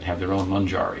Radha and have their own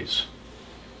manjaris.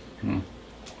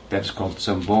 That's called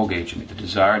Sambhog HMI, the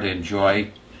desire to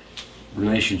enjoy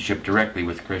relationship directly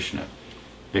with Krishna.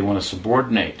 They want to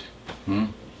subordinate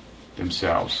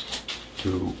themselves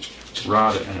to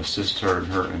Radha and assist her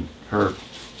in her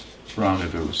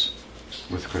rendezvous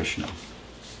with Krishna.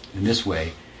 In this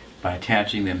way, by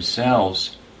attaching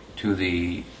themselves to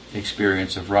the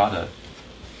experience of Radha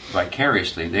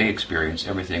vicariously, they experience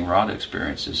everything Radha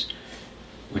experiences,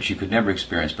 which you could never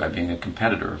experience by being a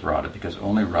competitor of Radha, because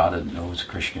only Radha knows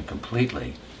Krishna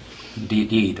completely.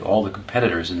 Indeed, all the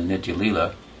competitors in the Nitya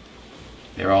Leela,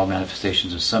 they're all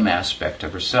manifestations of some aspect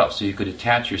of herself. So you could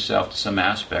attach yourself to some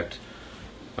aspect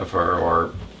of her,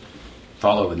 or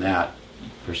follow in that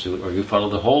pursuit, or you follow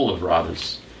the whole of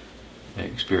Radha's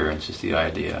experience, is the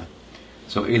idea.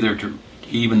 So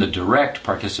even the direct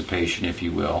participation, if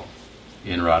you will,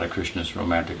 in Radha Krishna's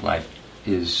romantic life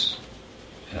is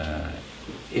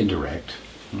indirect.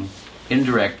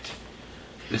 Indirect,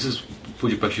 this is,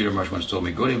 Puja Pakshidhar Maharaj once told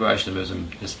me, Gaudiya Vaishnavism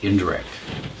is indirect.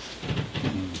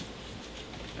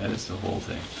 That is the whole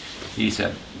thing. He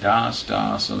said, Das,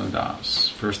 Das,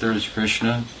 Anudas. First there is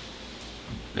Krishna,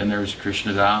 then there's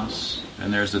Krishna Das,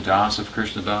 then there's the Das of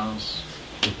Krishna Das,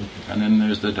 and then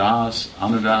there's the Das,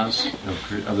 Anudas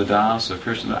of the Das of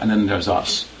Krishna, and then there's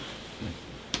us.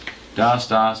 Das,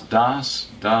 Das, Das,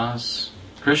 Das,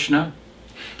 Krishna,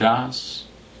 Das,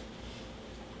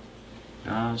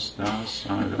 Das, Das,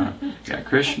 Anudas. Yeah,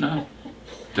 Krishna,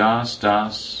 Das,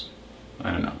 Das,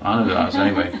 I don't know, Anudas,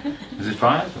 anyway. Is it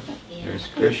 5? There's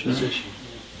Krishna,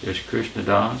 there's Krishna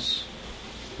Das,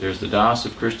 there's the Das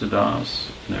of Krishna Das,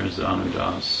 and there's the Anu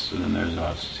Das, and then there's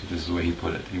us. See, this is the way he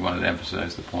put it. He wanted to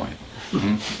emphasize the point.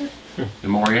 The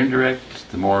more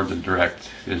indirect, the more the direct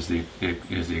is the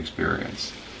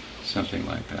experience. Something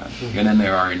like that. And then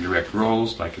there are indirect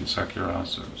roles, like in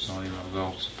Sakyaras or Sali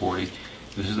supporting.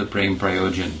 This is the Prem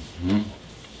Prayojan. And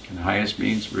the highest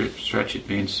means, stretch it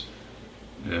means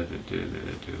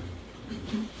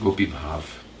Gopi Bhav.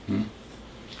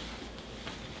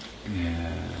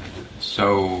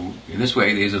 So, in this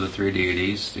way, these are the three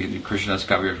deities. Krishnadas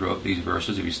Kaviraj wrote these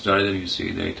verses. If you study them, you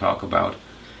see they talk about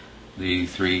the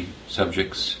three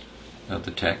subjects of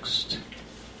the text.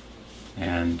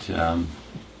 And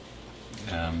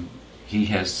he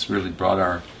has really brought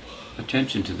our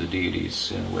attention to the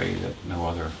deities in a way that no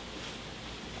other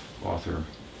author,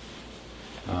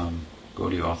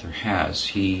 Gaudiya author, has.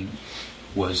 He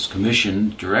was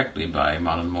commissioned directly by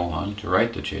Madan Mohan to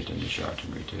write the Chaitanya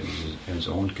Charitamrita in his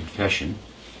own confession.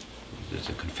 There's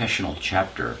a confessional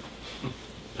chapter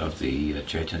of the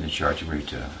Chaitanya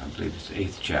Charitamrita. I believe it's the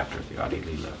 8th chapter of the Adi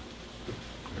Leela,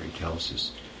 where he tells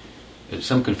us. There's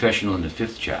some confessional in the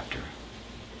 5th chapter.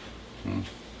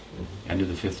 End of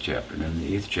the 5th chapter. And in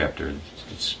the 8th chapter,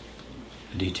 it's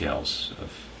details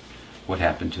of what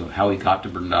happened to him, how he got to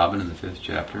Vrindavan in the 5th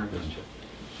chapter, and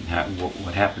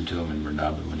what happened to him in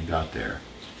Vrindavan when he got there.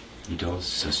 He told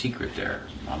us a secret there.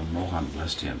 Madan Mohan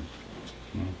blessed him.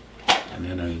 And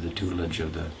then under the tutelage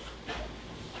of the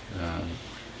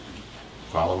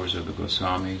followers of the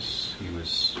Goswamis, he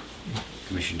was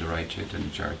commissioned to write Chaitanya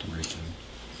Charitamrita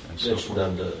and so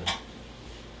forth.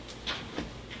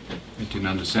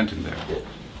 Nityananda sent him there.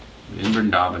 In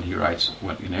Vrindavan he writes,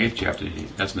 in the 8th chapter,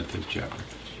 that's in the 5th chapter.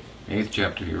 In the 8th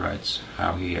chapter he writes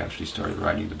how he actually started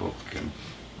writing the book, and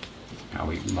how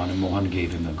Madan Mohan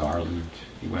gave him the garland.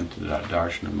 He went to the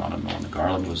darshan of Madan Mohan. The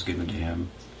garland was given to him,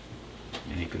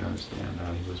 and he could understand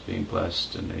how he was being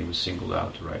blessed, and then he was singled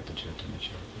out to write the Chaitanya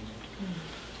Charitamrita.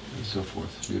 and so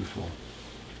forth. Beautiful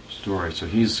story. So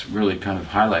he's really kind of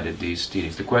highlighted these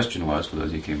deities. The question was, for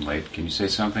those who came late, can you say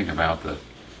something about the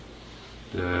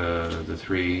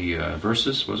three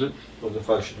verses, was it? Well, the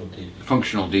functional deities.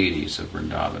 Functional deities of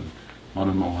Vrindavan,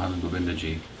 Madan Mohan,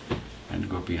 Govindaji, and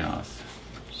Gopinath.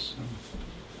 So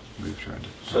we've tried to...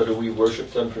 So do we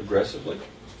worship them progressively,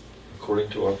 according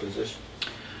to our position?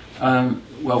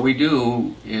 What we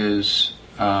do is...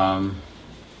 what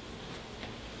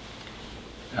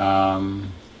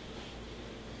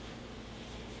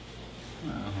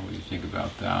do you think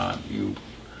about that?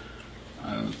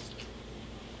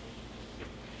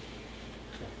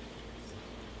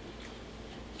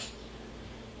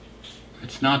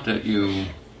 It's not that you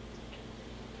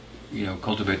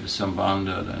cultivate the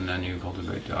sambandha and then you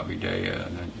cultivate the abhideya,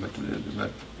 and then,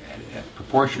 but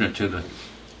proportionate to the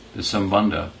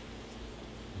sambandha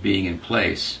being in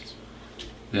place,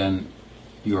 then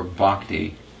your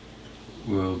bhakti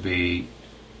will be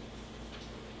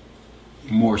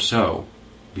more so,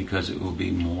 because it will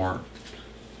be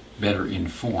better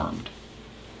informed.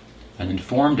 An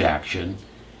informed action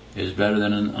is better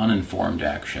than an uninformed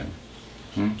action.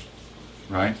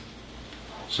 Right?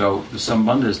 So the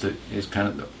sambandha is kind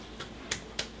of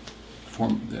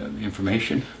the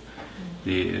information.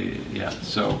 That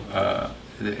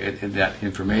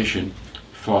information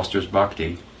fosters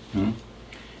bhakti.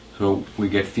 So we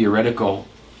get theoretical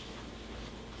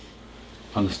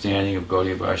understanding of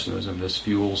Gaudiya Vaishnavism. This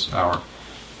fuels our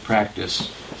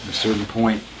practice. At a certain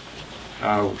point,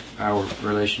 our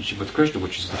relationship with Krishna,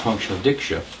 which is the function of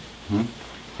diksha.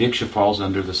 Diksha falls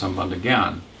under the sambandha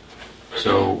gyan.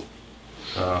 So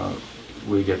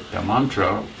we get the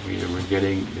mantra. We're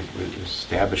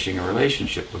establishing a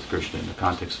relationship with Krishna in the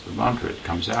context of the mantra. It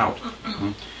comes out.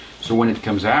 So when it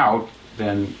comes out,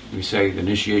 then we say the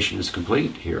initiation is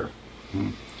complete here.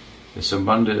 The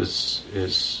sambandha is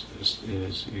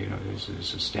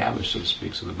established, so to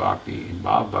speak. So the bhakti in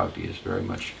Bhav Bhakti is very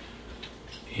much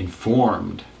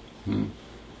informed.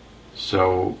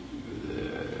 So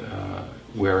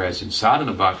whereas in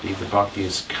sadhana bhakti, the bhakti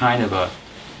is kind of a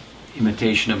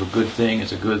imitation of a good thing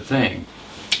is a good thing.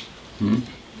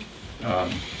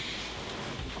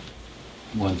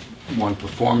 One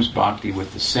performs bhakti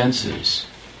with the senses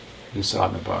in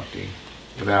sadhana bhakti,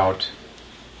 rather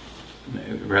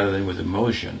than with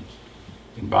emotion.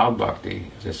 In Bhav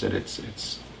Bhakti, as I said, it's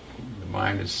the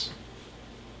mind is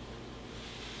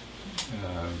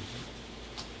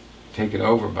taken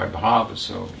over by bhava,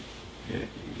 so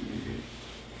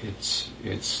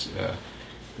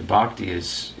the bhakti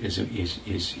is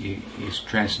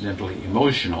transcendentally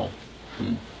emotional.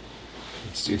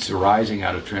 It's arising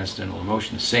out of transcendental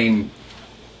emotion. The same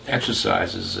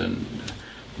exercises and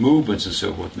movements and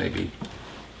so forth may be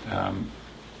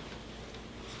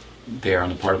there on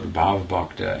the part of the Bhava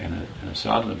Bhakta and a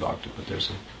Sadhana Bhakta, but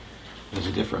there's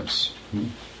a difference.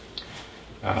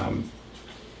 And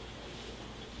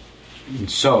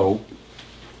so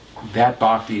that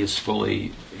bhakti is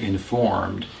fully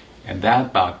informed, and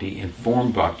that bhakti,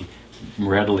 informed bhakti,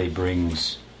 readily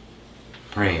brings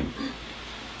prem.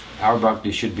 Our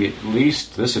bhakti should be at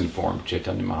least this informed.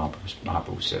 Chaitanya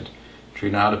Mahaprabhu said,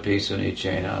 Trinada Pisa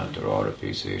Nichena, Tarada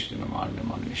Pisa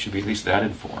Ishtanamani. It should be at least that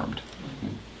informed.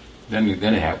 Then it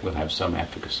will have some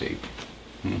efficacy.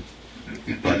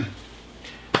 But,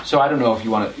 so I don't know if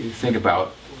you want to think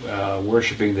about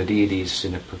worshipping the deities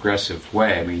in a progressive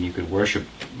way. I mean, you could worship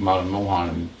Madan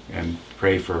Mohan and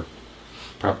pray for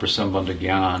proper sambandha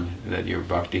gyan, that your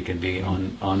bhakti can be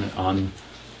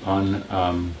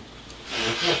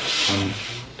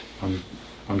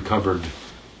uncovered,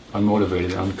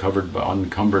 unmotivated,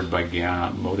 uncumbered by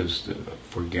gyan, motives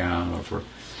for gyan or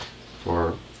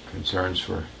for concerns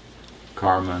for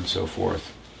karma and so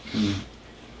forth. And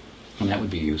that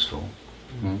would be useful.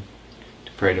 To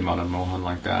pray to Madan Mohan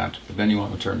like that. But then you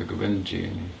want to turn to Govindaji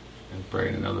and pray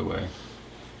in another way.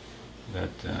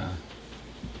 That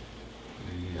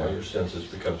All your senses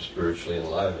become spiritually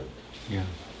enlivened. Yeah.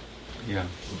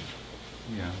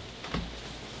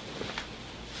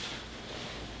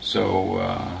 So,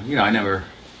 I never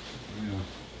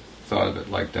thought of it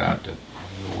like that you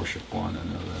worship one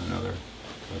and another.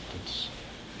 But it's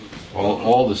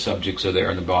all the subjects are there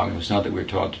in the Bhagavatam. It's not that we're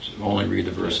taught to only read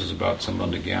the verses about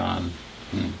Sambandha Gyan.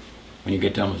 When you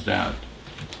get done with that,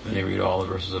 then you read all the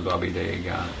verses of Abhideya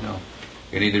Gyan. No.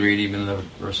 You need to read even the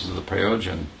verses of the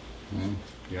Prayojan.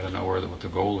 You got to know what the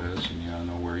goal is, and you got to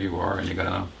know where you are, and you got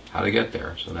to know how to get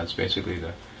there. So that's basically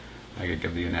I could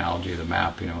give the analogy of the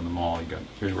map, in the mall.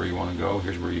 Here's where you want to go,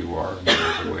 here's where you are, and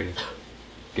there's a way to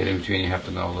get in between. You have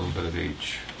to know a little bit of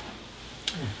each.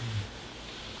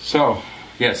 So,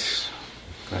 yes.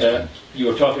 question. You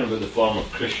were talking about the form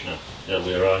of Krishna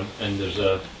earlier on, and there's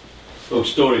a little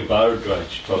story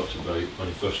Bharadwaj talks about when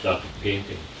he first started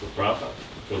painting for Prabhupada,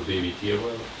 for Baby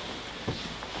Tirwell.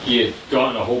 He had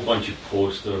gotten a whole bunch of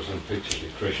posters and pictures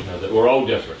of Krishna that were all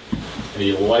different, and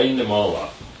he lined them all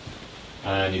up,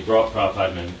 and he brought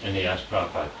Prabhupada in, and he asked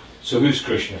Prabhupada, so who's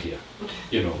Krishna here?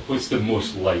 You know, what's the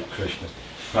most like Krishna?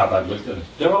 Prabhupada looked at him,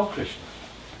 they're all Krishna.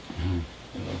 Mm-hmm.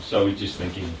 You know, so he's just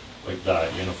thinking like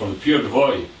that, you know, for the pure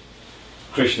devotee,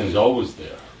 Krishna is always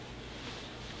there.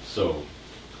 So,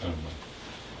 I don't know.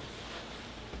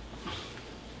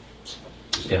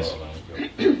 Just Yes.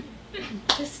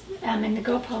 Just in the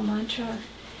Gopal mantra,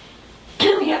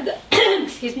 we have the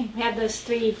we have those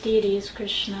three deities: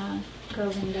 Krishna,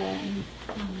 Govinda, and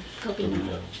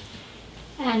Gopinath.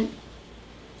 And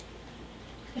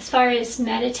as far as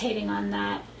meditating on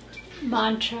that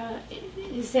mantra,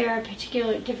 is there a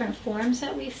particular different forms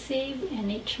that we see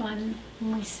in each one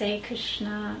when we say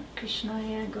Krishna,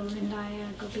 Krishnaya,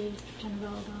 Govindaya, Gopi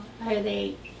Janavalda? Are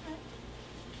they?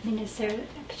 I mean, is there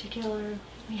a particular?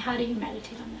 I mean, how do you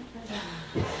meditate on that?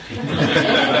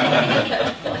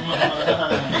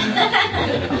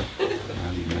 How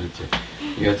do you meditate?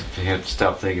 You have to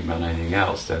stop thinking about anything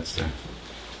else. That's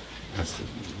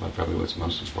probably what's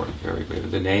most important for everybody.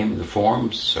 The name, the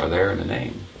forms are there in the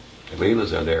name. The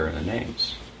leelas are there in the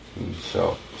names. And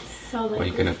so when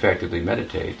you can effectively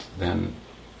meditate, then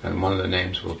one of the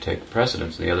names will take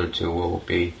precedence, and the other two will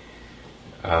be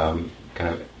kind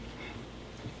of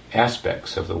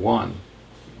aspects of the one.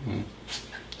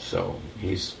 So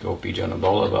he's Gopi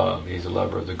Janabalabha, he's a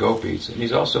lover of the gopis, and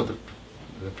he's also the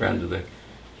friend of the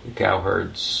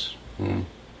cowherds,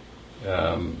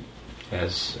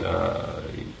 as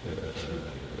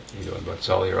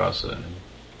Vatsalya Rasa and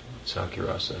Sakya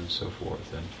Rasa and so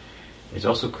forth. And he's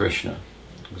also Krishna,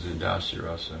 who's in Dasya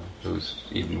Rasa, who's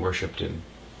even worshipped in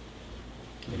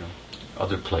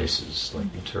other places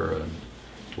like Mathura and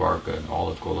Dwarka and all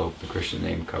of Golok. The Krishna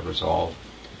name covers all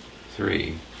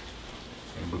three.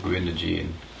 And Govindaji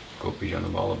and Gopi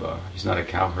Janabalabha. He's not a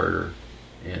cowherder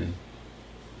in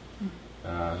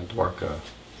Dwarka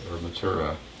or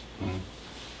Mathura.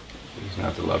 He's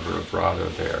not the lover of Radha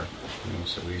there.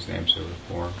 So these names are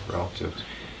more relative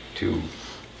to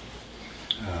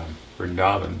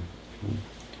Vrindavan.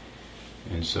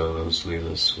 And so those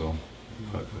leelas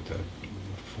the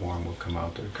form will come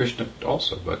out there. Krishna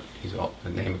also, but the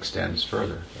name extends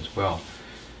further as well.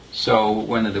 So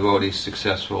when the devotee is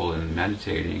successful in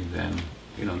meditating, then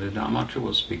the Dham mantra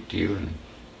will speak to you,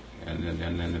 and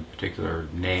then a particular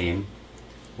name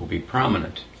will be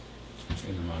prominent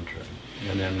in the mantra,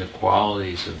 and then the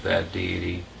qualities of that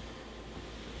deity.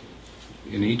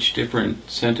 In each different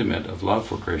sentiment of love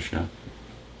for Krishna,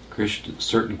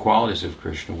 certain qualities of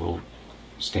Krishna will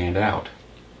stand out.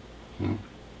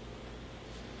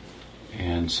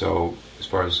 And so, as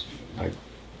far as like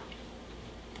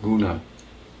guna.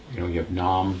 You have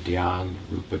Nam, Dhyan,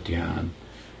 Rupa Dhyan,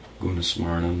 Guna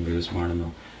Smaranam, Vida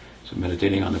Smaranam. So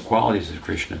meditating on the qualities of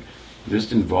Krishna.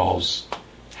 This involves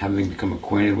having become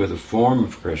acquainted with a form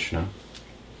of Krishna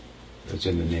that's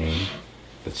in the name,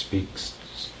 that speaks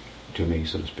to me,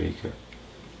 so to speak,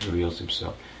 reveals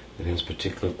himself, that has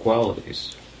particular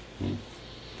qualities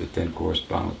that then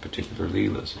correspond with particular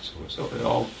leelas and so forth. So it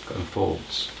all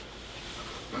unfolds.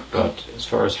 But as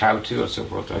far as how to and so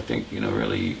forth, I think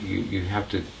really you have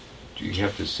to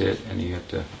sit and you have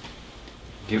to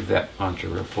give that mantra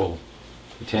a full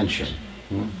attention,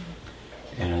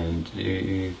 and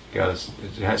it has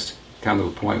to come to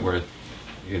a point where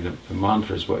the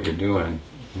mantra is what you're doing,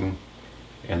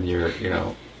 and you're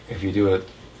if you do it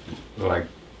like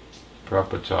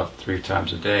Prabhupada taught 3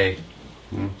 times a day,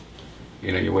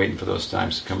 you're waiting for those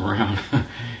times to come around,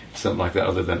 something like that.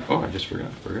 Other than I just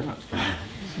forgot.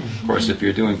 Of course, if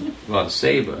you're doing a lot of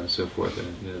seva and so forth,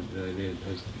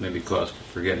 there's maybe cause for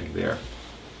forgetting there.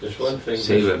 There's one thing.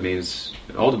 Seva means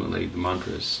ultimately the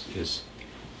mantra is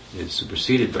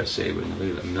superseded by seva and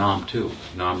the Nam too.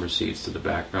 Nam recedes to the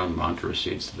background, mantra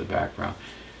recedes to the background.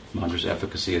 Mantra's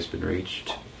efficacy has been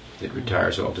reached. It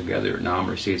retires altogether. Nam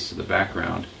recedes to the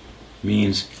background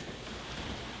means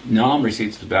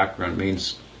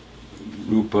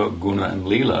Rupa, Guna, and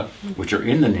Leela, which are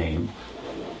in the name,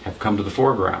 have come to the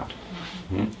foreground.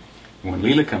 When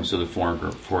Leela comes to the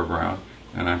foreground,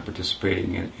 and I'm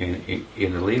participating in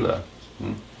the Leela,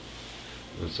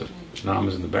 Nam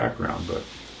is in the background, but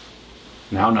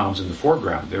now Nam's in the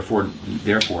foreground. Therefore,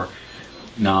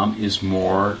 Nam is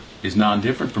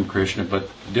non-different from Krishna, but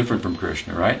different from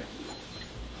Krishna, right?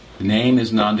 The name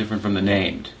is non-different from the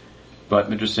named. But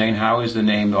Mr. saying, how is the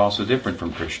named also different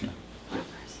from Krishna?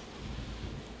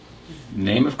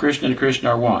 name of Krishna and Krishna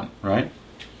are one, right?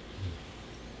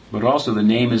 But also the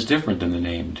name is different than the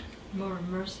named. More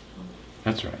merciful.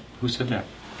 That's right. Who said that?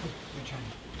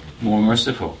 More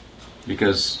merciful.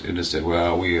 Because it is said,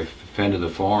 well, we have offended the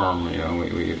form,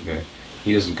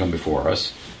 he doesn't come before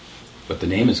us, but the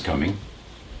name is coming.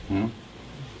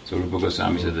 So Rupa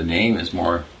Goswami said the name is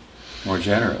more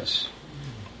generous.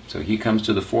 So he comes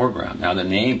to the foreground. Now in the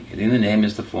name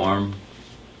is the form,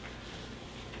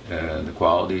 the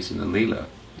qualities, and the lila.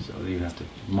 So you have to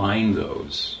mind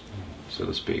those, so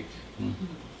to speak.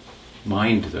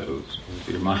 Mind those with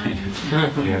your mind.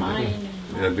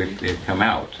 They come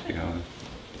out, and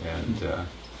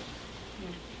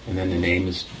then the name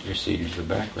is receding to the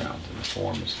background, and the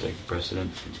form is taking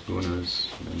precedent, gunas,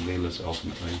 and leelas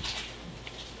ultimately.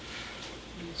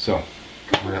 So,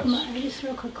 what else? Just a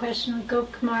real quick question. With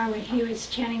Gop Kumar, when he was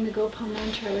chanting the Gopal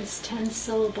mantra, it was 10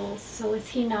 syllables. So was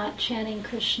he not chanting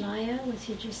Krishnaya? Was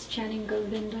he just chanting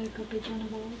Govinda, Gopijana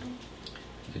Vallabha?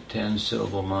 The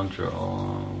 10-syllable mantra,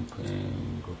 Om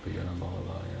Klim Gopijana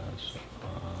Vallabhaya,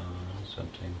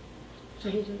 something So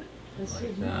he did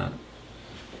like that.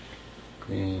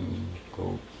 Klim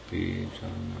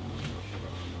Gopijana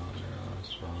Vallabhaya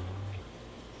Swaha.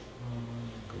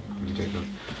 You take a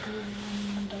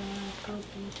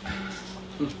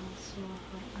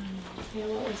Yeah,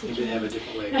 what was You it? did have a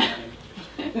different way of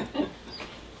counting.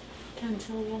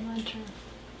 10-syllable mantra.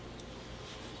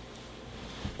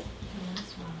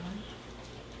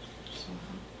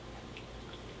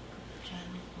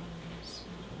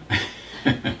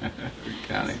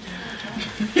 Counting.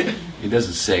 He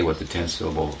doesn't say what the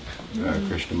 10-syllable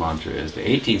Krishna mantra is. The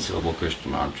 18-syllable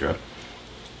Krishna mantra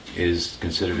is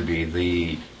considered to be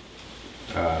the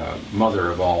mother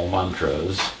of all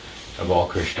mantras, of all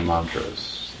Krishna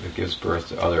mantras. It gives birth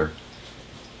to other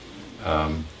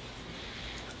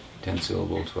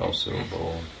 10-syllable,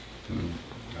 12-syllable.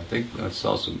 I think that's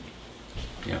also,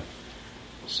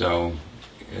 So,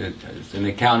 and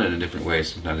they count it in different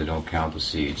ways. Sometimes they don't count the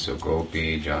seeds. So,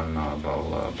 Gopi, Jana,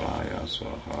 Bala, Bhaya,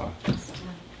 Swaha,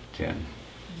 10.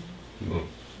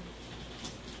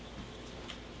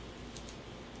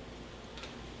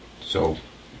 So,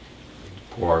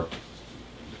 for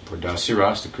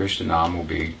Dasiras, the Krishna Nam will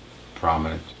be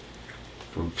prominent.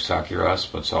 For Sakyaras,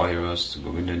 Vatsalyaras, the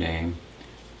Govinda name.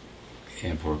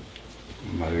 And for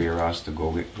Madhuryaras, the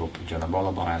Gopijana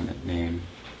Vallabhaya name.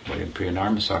 But in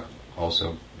Priyanarmasak,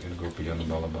 also in Gopijana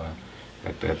Vallabhaya,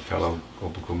 that fellow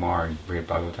Gopakumar in Brihad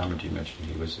Bhagavatamrita you mentioned,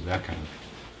 he was that kind of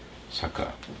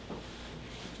Saka.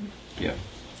 Yeah.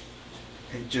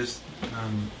 It just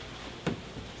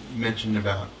mentioned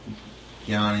about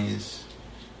Gyanis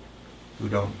who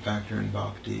don't factor in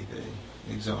bhakti,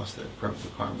 they exhaust their prabhu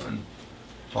karma and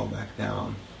fall back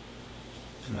down.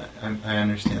 And I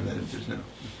understand that if there's no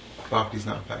bhakti's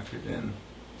not factored in,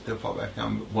 they'll fall back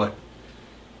down. But what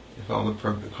if all the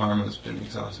prabhu karma has been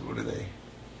exhausted? What do they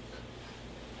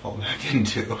fall back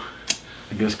into?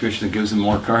 I guess Krishna gives them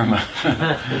more karma.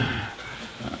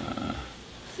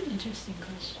 It's an interesting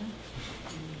question.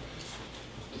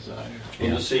 Desire.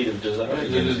 In the seed of desire.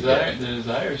 The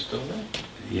desire is still there.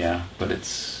 Yeah, but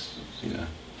it's, Yeah,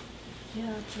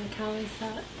 it's like how is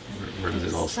that? where does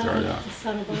it all start out? The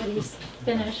subtle body's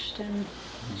finished and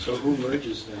So who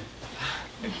merges then?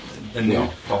 And they No.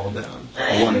 fall down.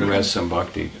 One who has some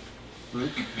bhakti.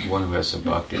 One who has some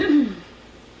bhakti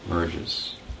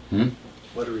merges.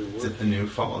 What a It's reward. the new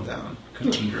fall down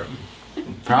conundrum.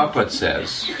 Prabhupada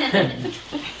says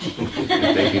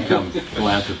that they become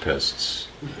philanthropists.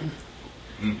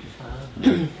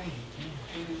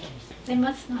 they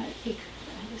must not be.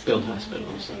 Build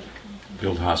hospitals.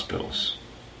 Build hospitals.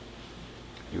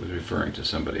 He was referring to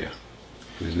somebody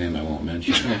whose name I won't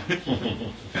mention.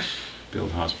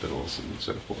 Build hospitals and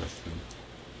so forth.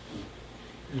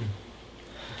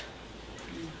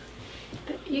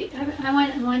 But I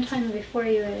went one time before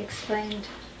you had explained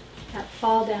that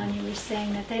fall down. You were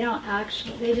saying that they don't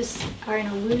actually. They just are an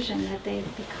illusion that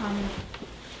they've become.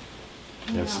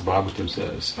 That's the Bhagavatam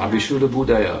says. Avishuddha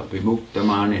Buddhaya Vimukta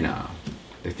Manina.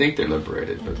 They think they're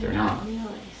liberated, but they're not.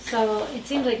 Really. So it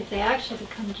seems like if they actually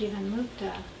become Jivan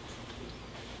Mukta,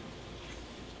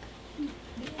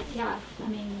 yeah, I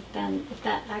mean, then if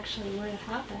that actually were to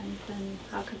happen, then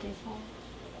how could they fall?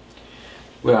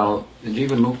 Well, the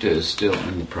Jiva Mukta is still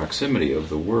in the proximity of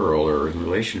the world, or in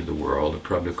relation to the world. The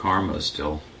Prabhupada Karma is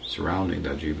still surrounding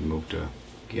that Jiva Mukta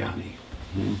Jnani.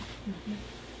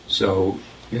 So,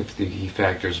 if he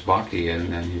factors bhakti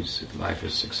in and his life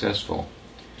is successful,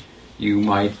 you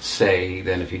might say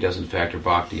then if he doesn't factor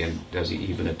bhakti in, does he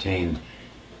even attain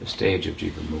the stage of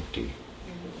Jiva Mukti?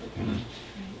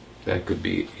 that could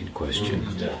be in question.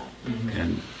 Yeah.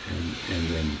 And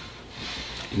then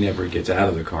he never gets out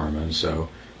of the karma, and so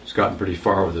he's gotten pretty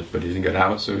far with it, but he didn't get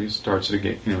out, so he starts it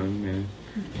again, and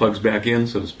plugs back in,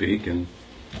 so to speak, and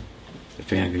the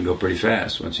fan can go pretty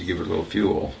fast once you give it a little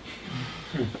fuel.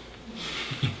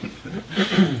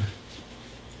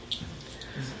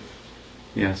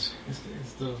 Yes. Is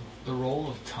the role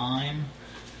of time,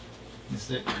 is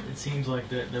that it seems like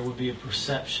there would be a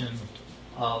perception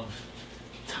of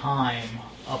time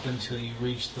up until you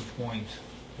reach the point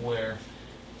where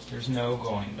there's no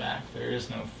going back, there is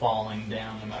no falling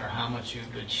down, no matter how much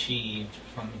you've achieved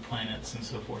from the planets and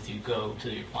so forth, you go to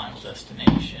your final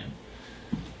destination.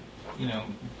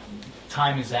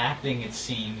 Time is acting, it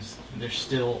seems. There's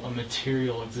still a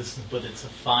material existence, but it's a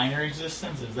finer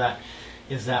existence.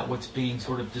 Is that what's being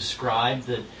sort of described,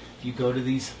 that you go to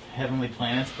these heavenly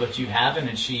planets, but you haven't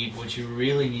achieved what you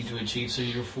really need to achieve, so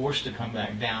you're forced to come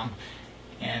back down?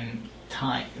 And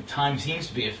time seems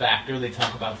to be a factor. They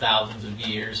talk about thousands of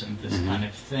years and this kind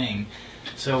of thing.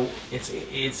 So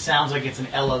it sounds like it's an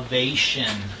elevation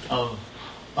of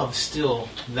still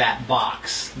that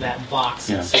box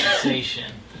of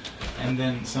sensation, and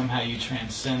then somehow you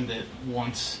transcend it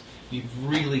once you've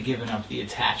really given up the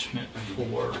attachment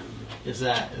for. Is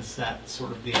that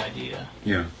sort of the idea?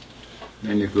 Yeah.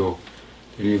 Then you go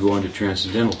into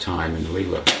transcendental time in the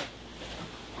Leela.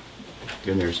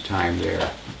 Then there's time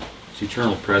there. It's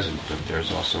eternal present, but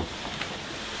there's also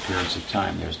periods of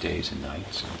time. There's days and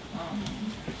nights.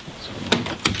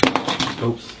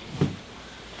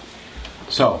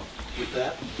 So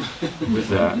with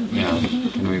that, yeah.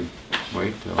 Can we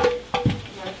wait till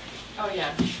Oh,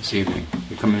 yeah. this evening?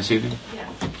 You coming this evening? Yeah.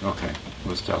 Okay,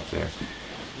 we'll stop there.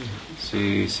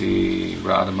 Sri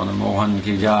Radha Madan Mohan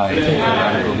ki jai,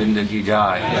 Radha Govinda ki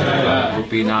jai,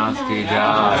 Gopinath ki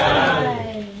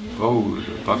jai, Gaur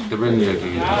Bhakta Vrinda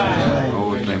ki jai,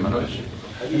 Gaur Premanand.